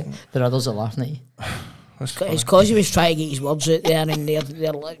 Yeah, the others are laughing at you. It's because he was trying to get his words out there, and they're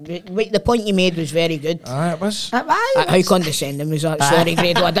the point you made was very good. It was. How condescending was that? Sorry,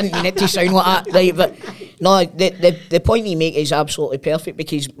 Grado, I didn't mean it to sound like that, right? But no, the point you make is absolutely perfect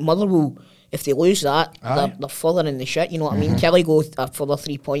because Motherwell, if they lose that, they're further in the shit. You know what I mean? Kelly go for the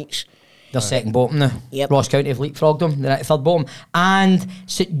 3 points. They're second bottom now. Yep. Ross County have leapfrogged them. They're at third bottom. And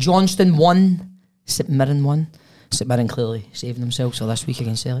St Johnstone won. St Mirren won. St Mirren clearly saving themselves so this week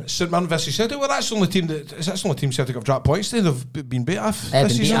against Celtic. St Mirren versus Celtic. Well, that's the only team that's the only team Celtic have dropped points to. They've been beat off Been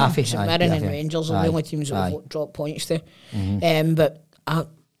this beat season. off. St Mirren and Rangers are the only teams that have dropped points to. But I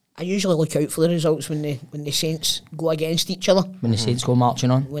usually look out for the results when the Saints go against each other. When the Saints go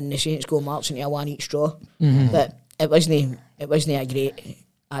marching on. When the Saints go marching to a one each draw. But it wasn't a great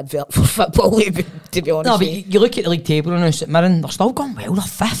advert for football, to be honest. No, but with you. you look at the league table now, St Mirren, they're still going well. They're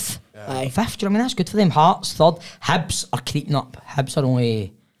fifth. Aye. Fifth, do you know what I mean? That's good for them. Hearts, third. Hibs are creeping up. Hibs are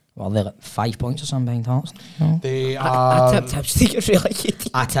only, they're at 5 points or something behind Hearts. No. They I are tipped Hibs to get relegated.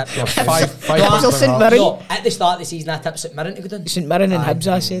 I tipped them. five No, points St behind. Mirren. No, at the start of the season, I tipped St Mirren to go down. St Mirren and Hibs,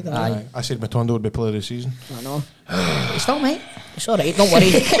 I said. Aye. I said Matondo would be player of the season. I know. You still, mate? It's alright, don't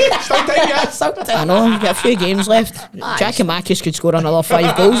worry. I know, we've got a few games left. Jackie Marcus could score another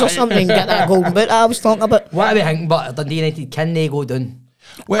 5 goals or something and get that golden boot I was talking about. What are we thinking about Dundee United? Can they go down?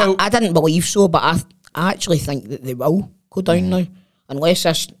 Well, I didn't believe so, but I actually think that they will go down now. Unless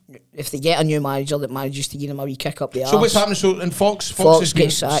if they get a new manager that manages to give them a wee kick up the arse. so what's happening? So in Fox Fox is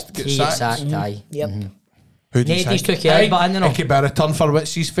gets sacked. He gets sacked, aye. Yep. Who do you Nady's think? took it out, but I don't know. It could be a return for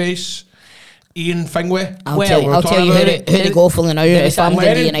Witsy's face. Ian Fingway. I'll tell you who they go for the now. If I'm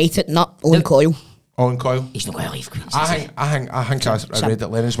Dundee United, not Owen Coyle. Owen Coyle. He's not going to leave Queens. I think I read that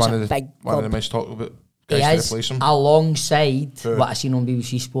Lennon's one of the most talked about He guys to is replace him. alongside what I seen on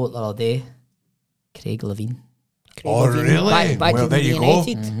BBC Sport the other day. Craig Levine. Oh, really? Back Well, in there you go.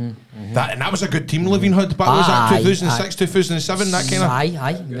 United. That was a good team Levine had back. Was that 2006, 2007, that kind of?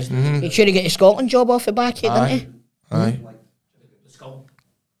 Aye. Make sure he get the Scotland job off the back here, didn't he? Aye.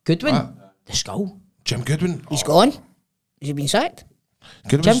 Goodwin. The Skull. Jim Goodwin. He's gone. Has he been sacked?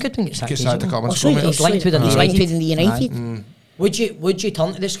 Jim Goodwin gets sacked. Gets sacked to come and Oh, so scrum it. he's linked with the He's United. linked with the United. Would you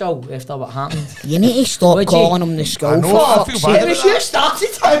turn to the Skull after what happened? You need to stop Would you? calling him the Skull. I know, for I fuck's feel sake. bad. It was you started.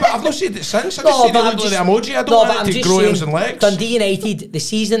 Aye, but I've not said it since. I No, just said but it I'm looked like the just- emoji. I No, don't but want I'm it to just grow saying, arms and legs. Dundee United, the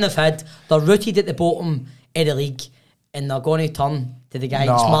season they've had, they're rooted at the bottom of the league, and they're going to turn to the guy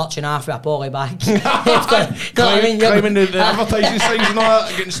that's No. marching after a poly bag. Climbing the advertising signs and all that,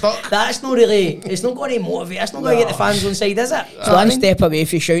 and getting stuck. That's not really. It's not going to motivate. It's not going to get the fans on side, is it? It's one step away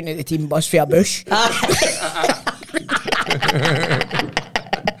from shouting at the team bus for a bush.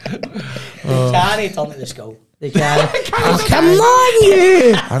 Can he turn to the Skull? They can. Oh, come on,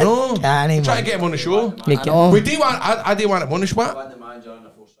 you! I know. Can he, Try man? to get him on the show. They I can. know. We do want. I do want him on the show.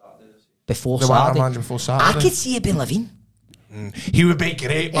 Before They want Saturday. a manager before I Saturday. could see it being Levine. He would be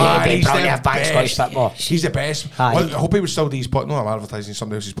great, He'd man. be He's brilliant the back Scottish best. football. He's the best. Aye. Well, I hope he would still do his podcast. No, I'm advertising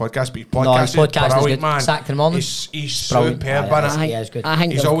somebody else's podcast, but his No, podcast, his podcast is brilliant, good. man. Sacked in the morning. He's Brilliant. superb, Aye, man. aye, yeah, it's good. I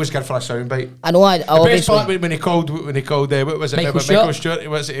think He's they've- always good for a soundbite. I know. I The best obviously. part when he called, what was it? Michael Michael Stewart. Stewart.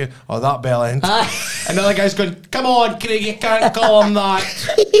 Was it? Oh, that bell end. Aye. And the other guy's going, "Come on, Craig, you can't call him that.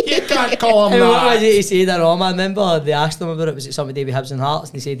 You can't call him And what was that." it he said there on, man? Remember they asked him about it, was it somebody with Hibs and Hearts?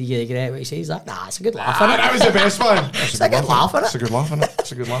 And he said, "Do you agree what he says?" Like, nah, it's a good laugh, Ah, innit? that was the best one. That's a good laugh, innit? It's a good laugh, innit?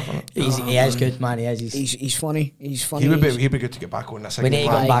 It's a good laugh, innit? He is good, man. He is. He's funny. He's funny. He'd be good to get back on this. We need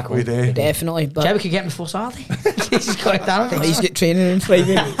to get him back on. We do. Definitely. Do you But we could get him before Saturday? He's quite down. he's got training on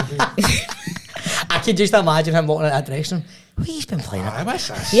Friday. I could just imagine him walking out that dressing room. He's been playing it. Aye, what's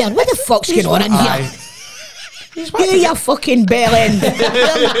this? Yeah, what the fuck's going on in here? Aye. You, you fucking bell end.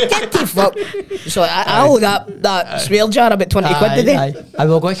 Get the fuck. So I owe that swear jar about 20 quid today. I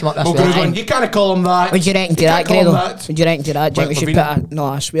will go and come up this Well, way. going, you can't call him that. Would you reckon to You that, can't call him Grado? that. Would you reckon to that? Do you What, think we should Levine?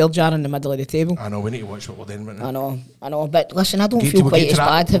 put a swear jar in the middle of the table? I know, we need to watch what we're doing. I know. But listen, I don't feel quite as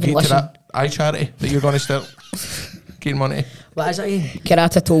bad having listened. that eye charity that you're going to start getting money. What is it again?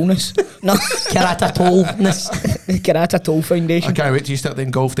 Karate Tollness. No. Karate Tollness. Karate Toll I Foundation. can't wait till you start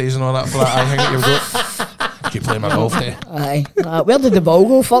doing golf days and all that for that eye thing that you've got. Keep playing my golf day. Aye. Where did the ball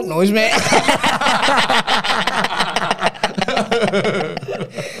go? Fuck knows, mate.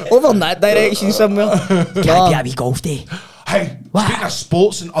 Over in that direction somewhere. Can't be a wee golf day. Hey, What? speaking of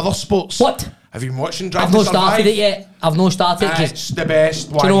sports and other sports. What? Have you been watching Drive I've to not Survive? started it yet. I've not started it. 'Cause It's the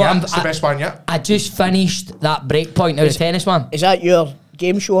best one you know what, yet. It's the best one yet. I just finished that Breakpoint, now the tennis one. Is that your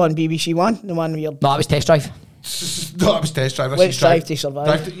game show on BBC One? The one where you're... No, it was Test Drive. No, that was Test Drive. Let's Drive to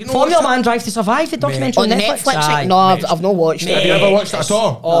Survive. You know Formula what's Man Drive to Survive, the documentary On on Netflix? Aye. No, I've not watched Have it. you ever watched it at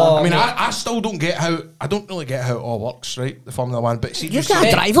all? Oh, I mean, mate. I still don't get how. I don't really get how it all works, right? The Formula One, but see, You've just got a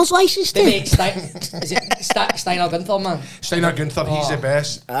Mate. driver's licence, The too? mate, is it Steiner Gunther, man? Steiner Gunther, he's the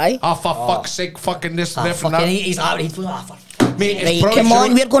best. Aye. Ah, for fuck's sake, fucking this, Ah, different fucking, that. he's out. For Mate, it's Right, brilliant. come on,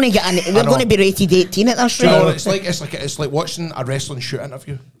 Do you know- we're going to get we're know. going to be rated 18 at this do you know what rate. it's like watching a wrestling shoot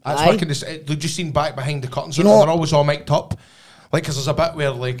interview. That's Aye. working. They've just seen back behind the curtains, You and know- they're always all mic'd up. Like, because there's a bit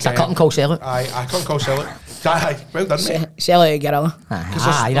where like It's a curtain call, sell it. Aye, I can't call sell it. Aye, well done, mate. Sell it, gorilla. Because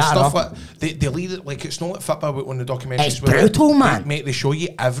Aye, there's that stuff enough. like they lead it like it's not like football, but when the documentaries It's where brutal, man. Mate, they show you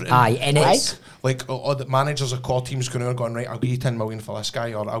everything. Aye, and it's... Like, the managers of core teams going right, I'll give you 10 million for this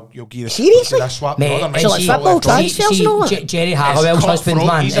guy, or you'll give you Seriously? this swap. Mate, No, so like football transfers and all that? Jerry Harrowell's husband,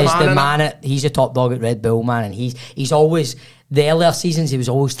 cutthroat, man, he's is a man the in man at, he's a top dog at Red Bull, man, and he's always, the earlier seasons, he was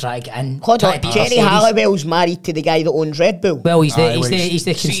always trying to get in. Hold trying on, to beat Jerry Mercedes. Halliwell's married to the guy that owns Red Bull. Well, he's the Aye, he's well, the he's he's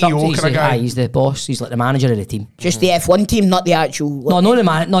the CEO constructor. He's kinda the, guy. aye, he's the boss. He's like the manager of the team. Just the F1 team, not the actual... No, no, the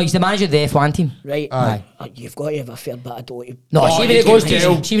man. No, he's the manager of the F1 team. Right. Aye. Oh, you've got to have a fair bit of dough. No, Oh, see when he's it goes getting to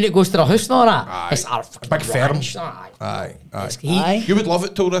jailed. see when it goes to the house and all that. Aye. It's our fucking Big firm. ranch, aye. Aye. He, Aye. You would love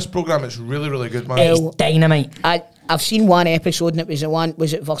it, till this programme. It's really, really good, man. it's dynamite. I've seen one episode and it was the one,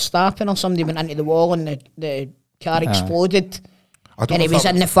 was it Verstappen or somebody went into the wall and the car exploded I don't and know he if was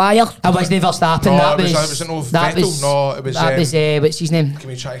that- in the fire? I was never Verstappen. No, that it was was no that Vettel. was No, it was, that was what's his name? Give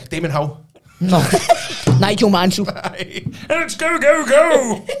me a try. Damon Hill. No, Nigel Mansell. Aye. Let's go, go,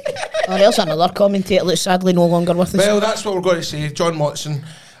 go. Oh, there's another commentator that's sadly no longer with us. Well, that's what we're going to say. John Motson.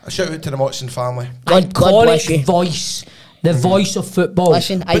 A shout out to the Motson family. God bless you. iconic voice, the voice of football.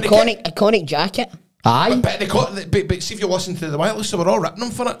 Listen, But they iconic jacket. Aye, But they caught, but see if you listen to the wireless, they were all ripping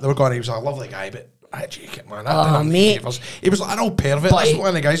him for it. They were going, he was a lovely guy, but I take it, man. That did him mate. favours. He was like an old pervert. But That's he- what one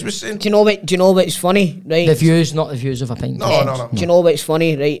of the guys was saying. Do you know what's funny, right? the views, not the views of a pint. No, no, no. Do you know what's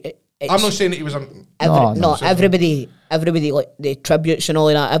funny, right? I'm not saying that he was everybody like the tributes and all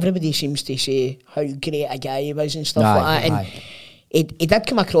of that, everybody seems to say how great a guy he was and stuff like that, and he did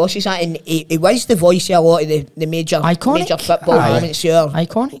come across as that, and he was the voice of a lot of the major football moments here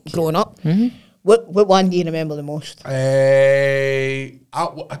growing up. What one do you remember the most? I'm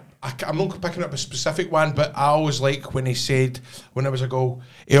not picking up a specific one, but I always like when he said, when there was a goal,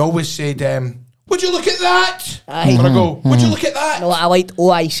 he always said, would you look at that? For a goal. Would you look at that? No, I liked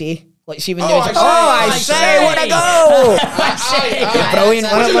I say. Like, see when I say, what a goal! Brilliant,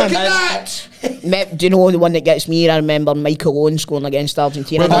 would you look at that? Do you know the one that gets me? I remember Michael Owen scoring against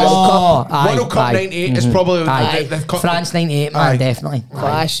Argentina in the World Cup 98 is probably France 98, man, definitely.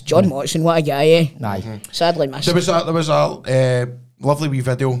 Class. John Watson, what a guy, eh? Sadly missed. There was a lovely wee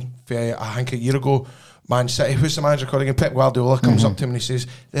video I think a year ago. Man City, who's the manager calling him? Pep Guardiola comes up to him and he says,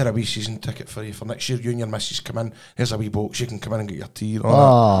 "They're a wee season ticket for you for next year. You and your missus come in. Here's a wee box. You can come in and get your tea." It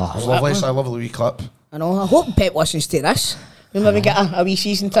was lovely. So I love the wee clip. I know. I hope Pep listens to this. We maybe get a wee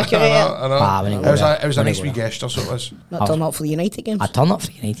season ticket right I know. It was a nice wee gesture, so it was. Not turn up for the United games. I turn up for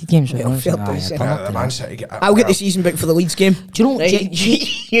the United games. The Man City I'll get the season book for the Leeds game. Do you know? Right?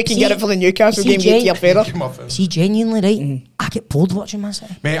 You can get it for the Newcastle game. Get your fairer. See, genuinely, right? I get bored watching Man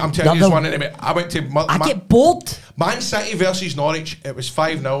City. Mate, I'm telling you one. I went to. I get bored. Man City versus Norwich. It was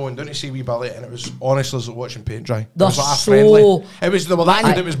 5-0, and don't you see wee Billy? And it was honestly like watching paint dry. It was like a friendly. It was the one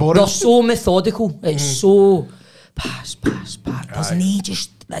that was boring. They're so methodical. It's so. Pass. There's no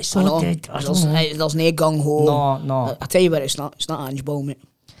just. It's so dead. There's no gung ho. No. I tell you what, it's not Ange Ball, mate.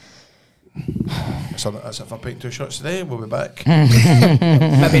 So that's it for Pint 2 Shots today. We'll be back.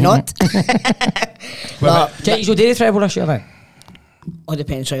 Maybe not. You'll do the treble this year, right? It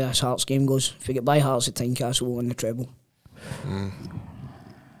depends how this Hearts game goes. If we get by Hearts at Tynecastle, we'll win the treble. Do you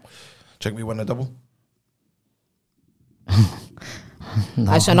think we win the double?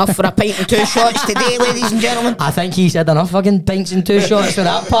 No. That's enough for a pint and 2 shots today, ladies and gentlemen. I think he said enough fucking pints and 2 shots for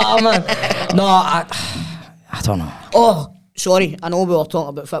that part, man. No, I don't know. Oh, sorry. I know we were talking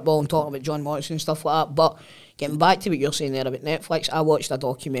about football and talking about John Watson and stuff like that, but getting back to what you're saying there about Netflix, I watched a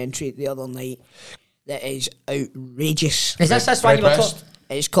documentary the other night that is outrageous. Is this one you were talking?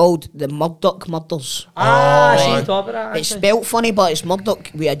 It's called The Murdoch Murders. I seen talk about that. It's spelt funny, but it's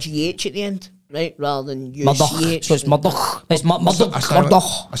Murdoch with a GH at the end. Right, rather than Murdoch. So it's Murdoch. It's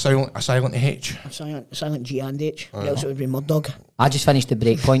Murdoch. A silent H. A silent G and H. Else it would be Murdoch. I just finished the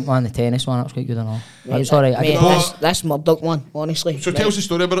breakpoint one, the tennis one. That was quite good and all. It was alright. This Murdoch one, honestly. So tell us the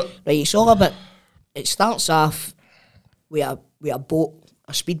story about it. Right, it's all about. It starts off with a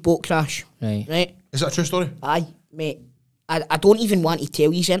speedboat crash. Right. Is that a true story? Aye, mate. I don't even want to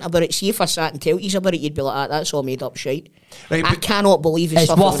tell you anything about it. See, if I sat and tell you about it, you'd be like, that's all made up shite. Right, I cannot believe it's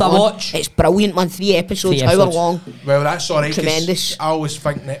worth a watch. It's brilliant, man. 3 episodes, however long. Well, that's alright. Tremendous. I always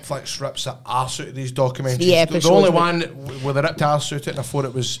think Netflix rips the arse out of these documentaries. 3 episodes. The only one where they ripped the arse out of it, and I thought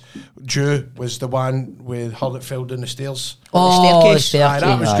it was due, was the one with her that fell down the stairs. The staircase. Aye,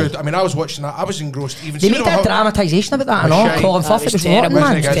 that was good. I mean, I was watching that. I was engrossed. Even they made that dramatisation about that and all. Colin Firth was rotten,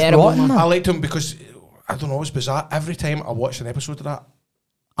 man. It was rotten, man. I liked him because, I don't know, it was bizarre. Every time I watched an episode of that,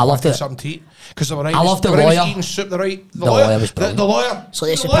 I loved it. Something to eat. Because they were right. I loved the lawyer. Eating soup, the lawyer was brilliant. The lawyer. So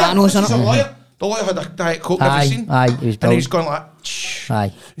the Sopranos, isn't it? The lawyer had a Diet Coke, have you seen? Aye, he was brilliant. And he's going like,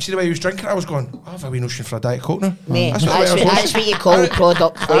 aye. You see the way he was drinking? I was going, I have a wee notion for a Diet Coke now. Mate, that's what you call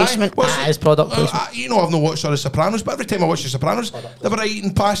product placement. That is product placement. You know, I've not watched all the Sopranos, but every time I watch the Sopranos, they were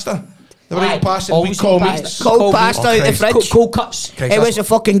eating pasta. They were eating pasta and we call meat. Cold pasta out the fridge. Cold cuts. It was a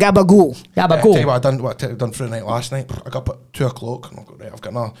fucking gabagool. I'll tell you what I done Friday night last night. I got up at 2 o'clock and I've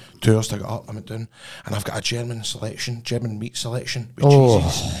got another 2 hours to get up. I went down and I've got a German meat selection with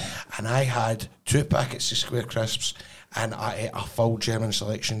cheeses. And I had 2 packets of Square Crisps and I ate a full German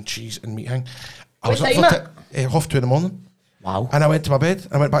selection cheese and meat thing. I was up for 2:30 in the morning. Wow. And I went to my bed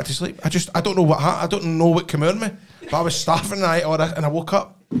and I went back to sleep. I don't know what happened. I don't know what came over me. But I was starving and I ate all that and I woke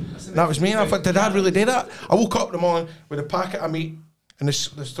up. And that was me. And I thought, did I really do that? I woke up in the morning with a packet of meat and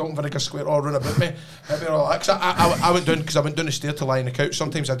this salt and vinegar square all around about me. I went down because I went down the stairs to lie on the couch.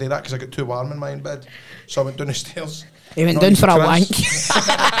 Sometimes I do that because I get too warm in my own bed. So I went down the stairs. You went down for a wank.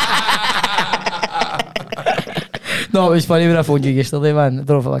 No, it was funny when I phoned you yesterday, man. I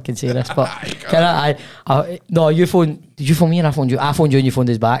don't know if I can say this, but no, you phoned. Did you phone me and I phoned you? I phoned you and you phoned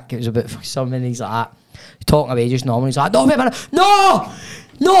us back. It was about something and things like that. Talking about just normal. He's like, no, wait a minute, no,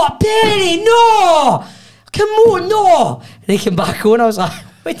 Penny, no, come on, no. And he came back on. I was like,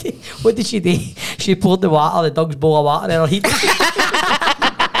 what did she do? She poured the dog's bowl of water in her heat.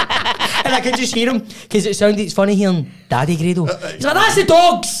 And I could just hear him because it's funny hearing Daddy Grado. He's like, that's the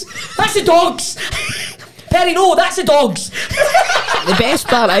dogs. Perry, no, that's the dogs. The best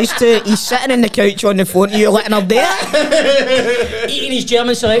part is he's sitting on the couch on the phone to you letting her there. Eating his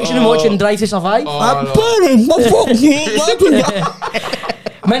German selection and watching Drive to Survive. I'm burning my fucking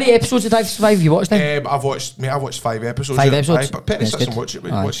How many episodes of Drive to Survive have you watched now? I've watched 5 episodes. 5 episodes? But Perry That's sits and good. watches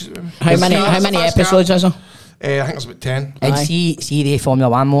it. Aye. Watches it with me. How many episodes is there? I think it's about 10. And Aye. see the Formula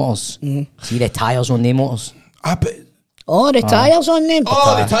 1 motors. See the tyres on them motors. But Oh, the tyres on them.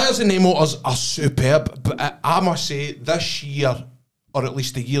 the tyres in the motors are superb. But I must say, this year, or at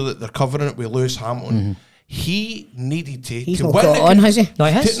least the year that they're covering it with Lewis Hamilton, he needed to. He's to not win got the on, has he? No,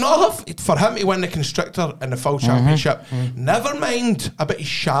 he has. For him to win the constructor and the full championship, never mind about his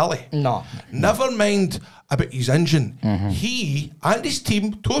chalet. No. Never mind about his engine. He and his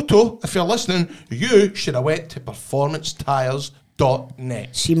team, Toto, if you're listening, you should have went to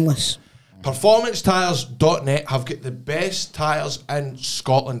performancetyres.net. Seamless. Performancetyres.net have got the best tyres in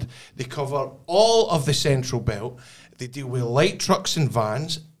Scotland. They cover all of the Central Belt. They deal with light trucks and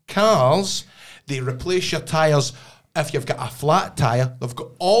vans, cars. They replace your tyres if you've got a flat tyre. They've got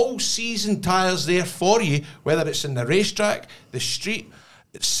all season tyres there for you, whether it's in the racetrack, the street,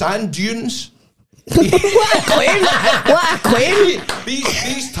 sand dunes. What a claim! What a claim!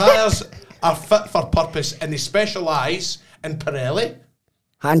 These tyres are fit for purpose, and they specialise in Pirelli.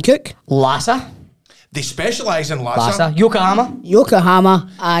 Hankook, Lassa. They specialise in Lassa. Yokohama. Yokohama,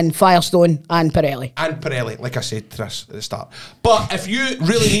 and Firestone, and Pirelli. And Pirelli, like I said to us at the start. But if you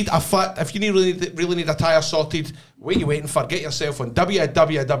really need really need a tyre sorted, what are you waiting for? Get yourself on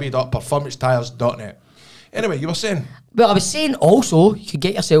www.performancetyres.net. Anyway, you were saying? Well, I was saying also, you could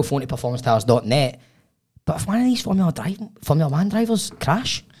get yourself onto performancetyres.net, but if one of these Formula 1 drivers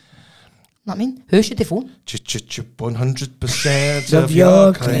crash, you know what I mean? Who should they phone? 100% Of of your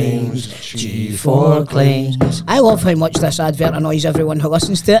your claims, claims. G4 claims. I love how much this advert annoys everyone who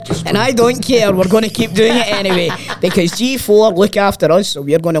listens to it, and I don't care. We're going to keep doing it anyway because G4 look after us, so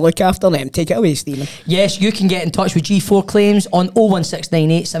we're going to look after them. Take it away, Stephen. Yes, you can get in touch with G4 Claims on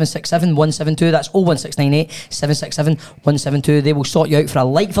 01698 767 172. That's 01698 767 172. They will sort you out for a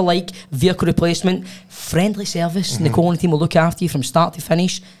like-for-like vehicle replacement. Friendly service. Nicole and the team will look after you from start to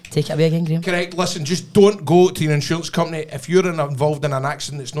finish. Take it away again, Graham. Correct. Listen, just don't go to your insurance company. If you're involved in an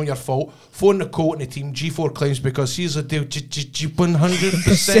accident, it's not your fault. Phone Nicole and the team, G4 Claims, because here's the deal.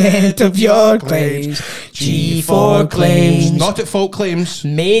 100% of your claims. G4 Claims. Not at fault claims.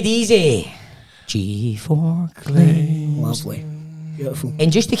 Made easy. G4 Claims. Lovely. Beautiful.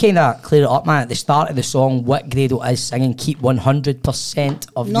 And just to kind of clear it up, man, at the start of the song, what Grado is singing, keep 100%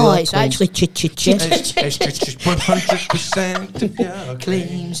 of your No, it's claims. actually ch-ch-ch. It's 100% of your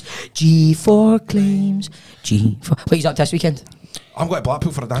claims. G4 Claims. G4. What are you up to this weekend? I'm going to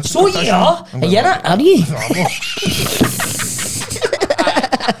Blackpool for a dance. So you are? Are you in it? Are you?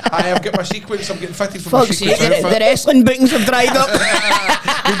 I have got my sequence. I'm getting fitted for my Fuck's sake, sequence the outfit. wrestling bookings have dried up.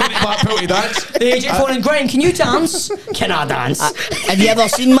 We're going to Blackpool to dance. The agent phoning Graham, can you dance? Can I dance? Have you ever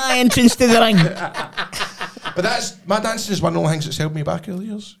seen my entrance to the ring? But my dancing is one of the only things that's held me back early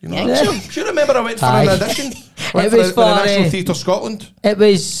years. You know, Yeah. do you remember I went for Aye. an audition? It Went was the for, National Theatre Scotland. It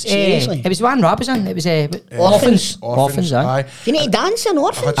was Seriously? it was one Rob was in. It was Orphans. Orphans, aye. You need to dance in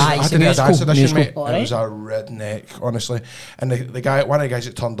Orphans? Aye, I it's a did a musical, dance audition, mate. musical. It was a redneck, honestly. And the guy, one of the guys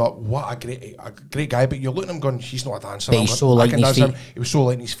that turned up, what a great guy. But you're looking at him going, he's not a dancer. But he's so I light can in his dance him. feet. He was so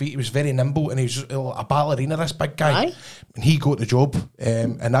light in his feet. He was very nimble, and he was a ballerina. This big guy, Aye. and he got the job.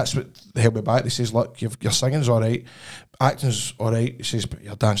 And that's what held me back. He says, "Look, your singing's all right, acting's all right." He says, "But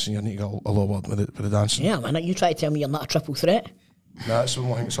your dancing, you need to go a lot word with the dancing." Yeah, man, you try to tell me you're not a triple threat. That's the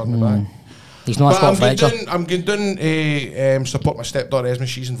one thing that's on me back. He's not a But Scott Fletcher. I'm going down support my stepdaughter Esme.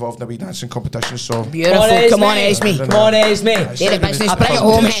 She's involved in a wee dancing competition, so Beautiful. Come on, Esme. Come on, Esme. It's Get it, business. I Bring bring it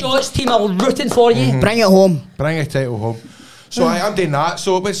home, the hen. shots team are rooting for you. Bring it home. bring a title home. So I'm doing that.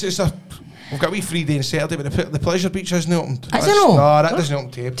 So we've got a wee free day on Saturday, but the Pleasure Beach isn't opened. Is it not? No, that doesn't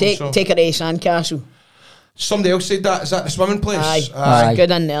open to April. So. Take a race, Sandcastle. Somebody else said that. Is that the swimming place? Aye. Good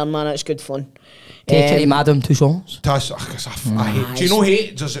in there, man. It's good fun. Take it to Madam Tussauds. I hate. Do you know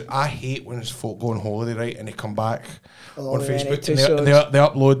hate? I hate when folk go on holiday, right, and they come back on they're in Facebook it, and they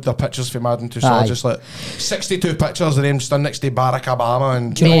upload their pictures for Madden Aye. Tussauds, just like 62 pictures of them stood next to Barack Obama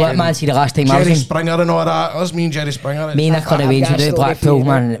and Do you know what, and man? See, the last time I was Jerry in, Springer and all that. That's me and Jerry Springer. me and Nicola I've Waynes got were a down at story for Blackpool, you,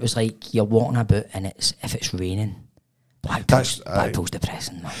 man, mate. and it was like you're walking about, and if it's raining, Blackpool's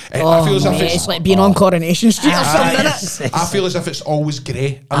depressing, man. I feel as if Mate, it's like being on Coronation Street or something, innit? I feel as if it's always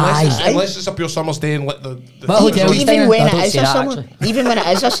grey unless it's a pure summer's day and let the Well, hotels the- stay Even in. when I it don't is say a that, summer, actually. even when it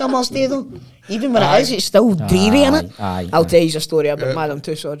is a summer's day though, even when Aye. it is, it's still dreary, innit? Aye, I'll aye. tell you a story about Madam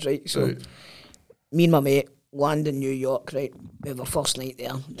Tussauds, right? So, me and my mate, land in New York, right? We have our first night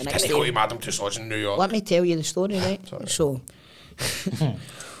there. The next Didn't go to day, Madame Tussauds in New York. let me tell you the story, right? Sorry. So,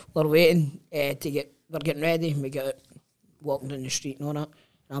 we're waiting we're getting ready, we get out, walking down the street and all that.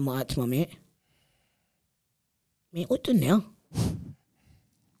 And I'm like to my mate, look down there.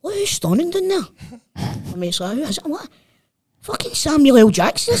 Look who's standing down there. My mate's like, who is it? I'm like, fucking Samuel L.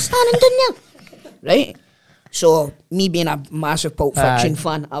 Jackson standing down there. Right? So, me being a massive Pulp Fiction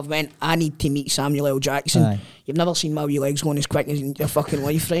fan, I've went, I need to meet Samuel L. Jackson. Aye. You've never seen my wee legs going as quick as in your fucking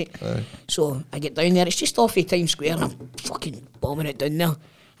life, right? Aye. So, I get down there, it's just off of Times Square, and I'm fucking bombing it down there.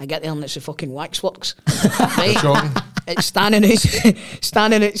 I get there and it's the fucking waxworks. Right? Shocking. It's standing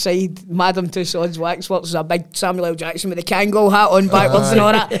outside Madame Tussauds Waxworks. There's a big Samuel L. Jackson with a Kangol hat on backwards and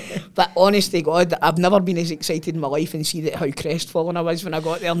all that. But honest to God, I've never been as excited in my life and see that how crestfallen I was when I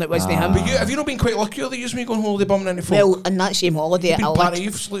got there and it wasn't him. But have you not been quite lucky that you've been going holiday bumming into folk? Well, in that same holiday, You've been Barry,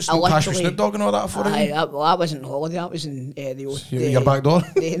 you've snooped past with Snoop Dogg and all that for Aye, it. that wasn't holiday, that was in Your back door?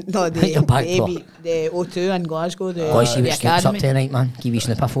 Your back door. The O2 in Glasgow, the Boy, see what Snoop's up academy. tonight, man. Give you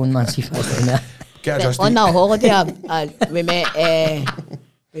Snoop a phone, man. See if it's down there. Get But adjusted. on that holiday,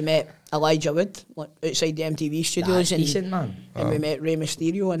 we met Elijah Wood outside the MTV studios, Decent, man. and we met Rey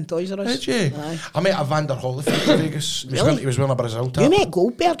Mysterio and Toys R Us. Did you? Aye. I met Evander Holyfield in Vegas. Really? He was wearing a Brazil top. You met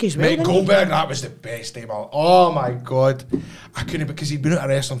Goldberg as well. Mate, didn't you? Goldberg, that was the best day, man. Oh my God. I couldn't, because he'd been out of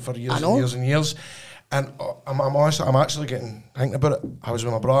wrestling for years I and know. years and years. And I'm actually getting, thinking about it. I was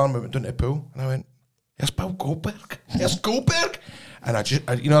with my brother and we went down to the pool and I went, "Here's Bill Goldberg. Here's Goldberg." And I just,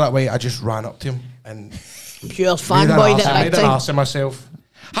 you know that way, I just ran up to him and Pure made fanboy an that arse time. of myself.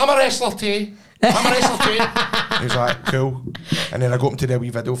 I'm a wrestler too. I'm a wrestler too. He was like, cool. And then I got him to do a wee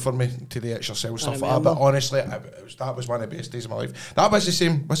video for me, to the extra sell stuff like that. But honestly, that was one of the best days of my life. That was the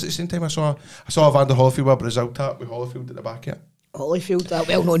same time I saw Evander Holyfield with a Brazil tap with Holyfield at the back of it. Holyfield, that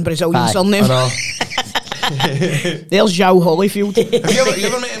well-known Brazilian Aye. surname. I know. There's João Holyfield. Have you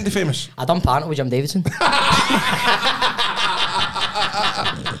ever met him, the famous? I done partner with Jim Davidson.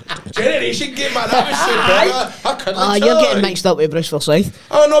 Generation game, man. That was so big. I couldn't. You're getting mixed up with Bruce Forsyth.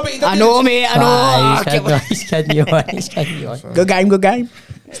 Oh no, but he did. I know, mate, I know. He's kidding you on. He's kidding you on. Good game.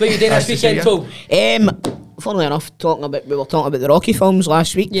 So what you doing this Nice to see weekend, you. Paul? Funnily enough, we were talking about the Rocky films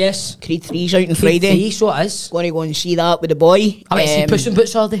last week. Yes. Creed 3's out on Friday. So it is. Going to go and see that with the boy. I went to see Puss in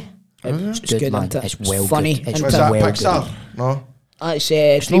Boots all day. It's good, good, man. isn't it? It's well funny. good. It's isn't Was it? that well Pixar? No. It's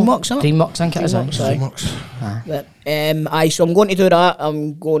DreamWorks, isn't it? DreamWorks, I think it is. DreamWorks, aye. DreamWorks. But, so I'm going to do that.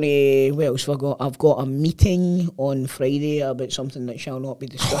 I'm going to, what else have I got? I've got a meeting on Friday about something that shall not be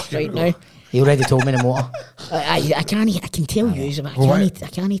discussed right now. He already told me in the motor. I can tell you, but I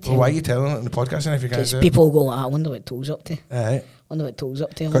can't tell Well, why are you. you telling it in the podcast then if you can't Because do it? people go, I wonder what Tool's up to. Aye. Wonder what Tool's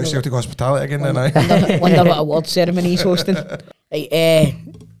up to. Got to Celtic Hospitality again then, aye. Wonder what award ceremony he's hosting. Right,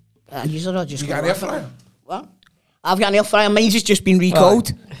 these are just You got an air fryer? What? I've got an air fryer. Mine's has just been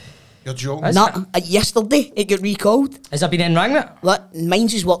recalled. You're joking. Yesterday it got recalled. Has that been in rang it? What?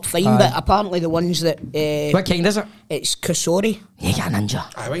 Mine's has worked fine, but apparently the ones that What kind is it? it's Kasori. You got a ninja.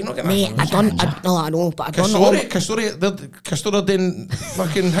 Aye, why you not getting Mate, that? I know, but I don't know. Castora didn't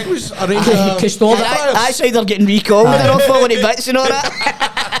fucking, I think it was arranged Castora. That's how they're getting recalled. They're all falling to bits and all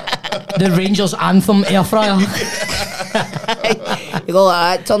that. The Rangers anthem air fryer. You go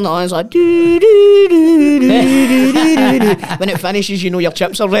like that, turn it on, it's like doo, doo, doo, doo, doo, doo, doo. When it finishes, you know your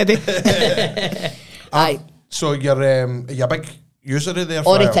chips are ready. Aye. So you're a big user of the air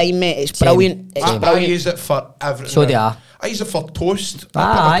All fryer? the time, mate. It's Same. brilliant. It's I brilliant. use it for everything. So do I. I use it for toast. I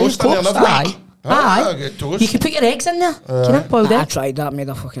Aye, put my of toast in there and course. everything. Aye. I get toast. You can put your eggs in there. Can I boil I that? tried that, made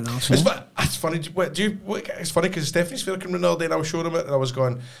a fucking arse. It's funny. It's funny because Stephanie's fair came in the other day and I was showing him it and I was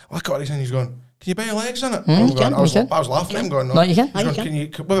going, "Oh, I got this," and he's going, "Can you buy your legs in it?" And I'm you going, can, I was you can. laughing at him going, No, you can. He's Aye, going, you "Can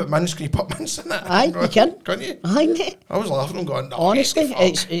you? What about mince? Can you put mince in it?" Aye, I'm going, you can. Can you? Aye, mate. I was laughing. I'm going, "No, Honestly, get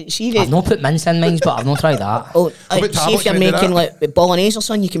the fuck." it's see I've the. not put mince in mine, but I've not tried that. Oh, about see tablets, if you're can you do making that? like with bolognese or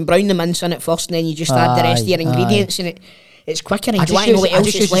something, you can brown the mince in it first, and then you just add the rest of your Aye, ingredients, and it's quicker. And I you want just to know use what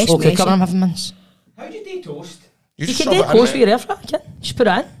else is the less slow cooker messy. when I'm having mince. How do you do toast? You just can shove do it in toast with there. your air fryer, you can. Just put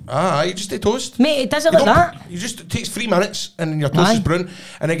it in. Aye, you just do toast. Mate, it does it You like don't- that. You just, it takes 3 minutes and your toast Aye. is brown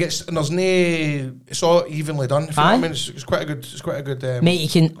and it gets, and there's no, it's all evenly done. If you know what I Aye. mean, it's quite a good Mate, you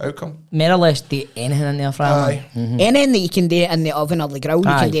can outcome. more or less do anything in the air fryer. Aye. Anything that you can do in the oven or the grill, you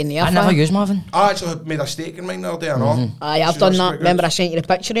Aye. can do in the air I never fryer. use my oven. I actually made a steak in mine the other day and all. Aye, I've So done that's that. quite good. Remember I sent you the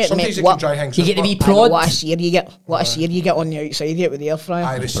picture of it? Sometimes Mate, you what, can dry things. You get to be I know prod. what a sear you get. What a sear you get on the outside of it with the air fryer.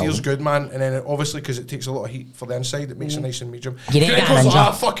 Aye, the sear's good, man. And then obviously because it takes a lot of heat for the inside, it makes it nice and medium. You need to get a Gregor's ninja. like,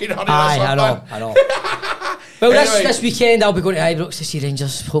 "Ah, fucking hurry Aye, this I up, know, man." I know. Well, Anyway. this weekend I'll be going to Ibrox to see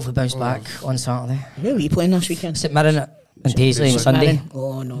Rangers. Hopefully bounce back on Saturday. Where are we playing this weekend? St Mirren at And Paisley on Sunday.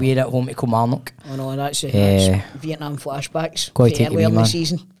 Oh no. We're at home to Kilmarnock. Oh no, that's Vietnam flashbacks. Go take it Early easy, man.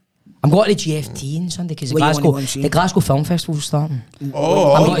 season. I'm going to the GFT on Sunday because the Glasgow Film Festival's starting. I'm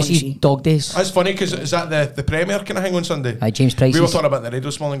going to see Dog Days. That's funny because is that the premiere kind of hang on Sunday? James Price. We were talking about the radio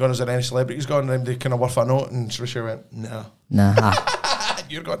this morning, going, is there any celebrities going? And they kind of worth a note, and Swisher went, no. Nah.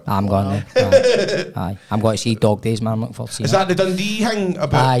 You're going. I'm going there. Aye. I'm going to see Dog Days, man. I'm looking forward to seeing Is that the Dundee hang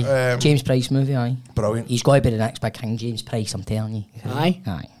about? Aye. James Price movie, aye. Brilliant. He's got to be the next big king, James Price, I'm telling you. Aye.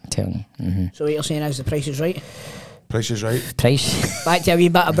 I'm telling you. Mm-hmm. So what you're saying is the price is right? Price is right. Price. Back to a wee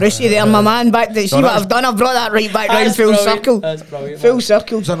bit of Brucey there, my man. Back to see what I've done. I've brought that right back round full circle. That's brilliant. Full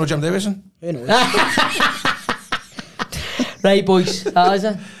circle. Is that no Jim Davison? Who knows? Right, boys. That is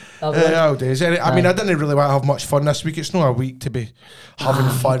it. Oh, days. I mean, I didn't really want to have much fun this week. It's not a week to be having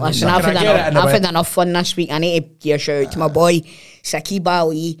fun. Listen, I've had enough fun this week. I need to give a shout out to my boy, Sakib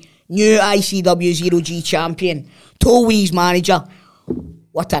Ali, new ICW 0G champion, Towee's manager.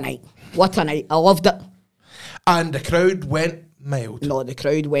 What a night. What a night. I loved it. And the crowd went mild. No, the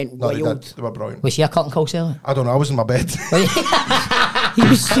crowd went No, they wild. did. They were brilliant. Was he a curtain call seller? I don't know. I was in my bed. He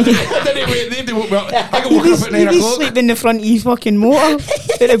was, I didn't wait. They didn't woke me up. I got he woken was, up at he 9 was o'clock. sleeping in the front of his fucking motor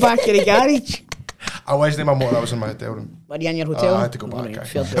at the back of the garage. I wasn't in my motor. I was in my hotel room. Were you in your hotel? I had to go back. Alright,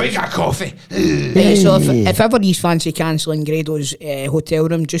 fair We got coffee. So if ever these fancy cancelling Grados hotel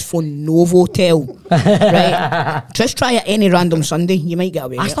room, just phone Novotel. Right? Just try it any random Sunday. You might get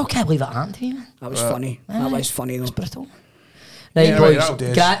away I with still it. can't believe it happened to me, man. That was funny. That was funny though. Brutal. Right, Yeah, boys. right,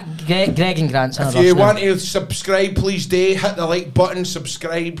 that'll do Greg and Grant's If you want to subscribe, please do. Hit the like button,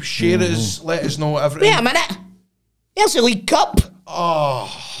 subscribe, share us, let us know everything. Wait a minute. There's the League Cup.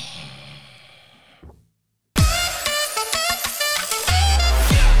 Oh.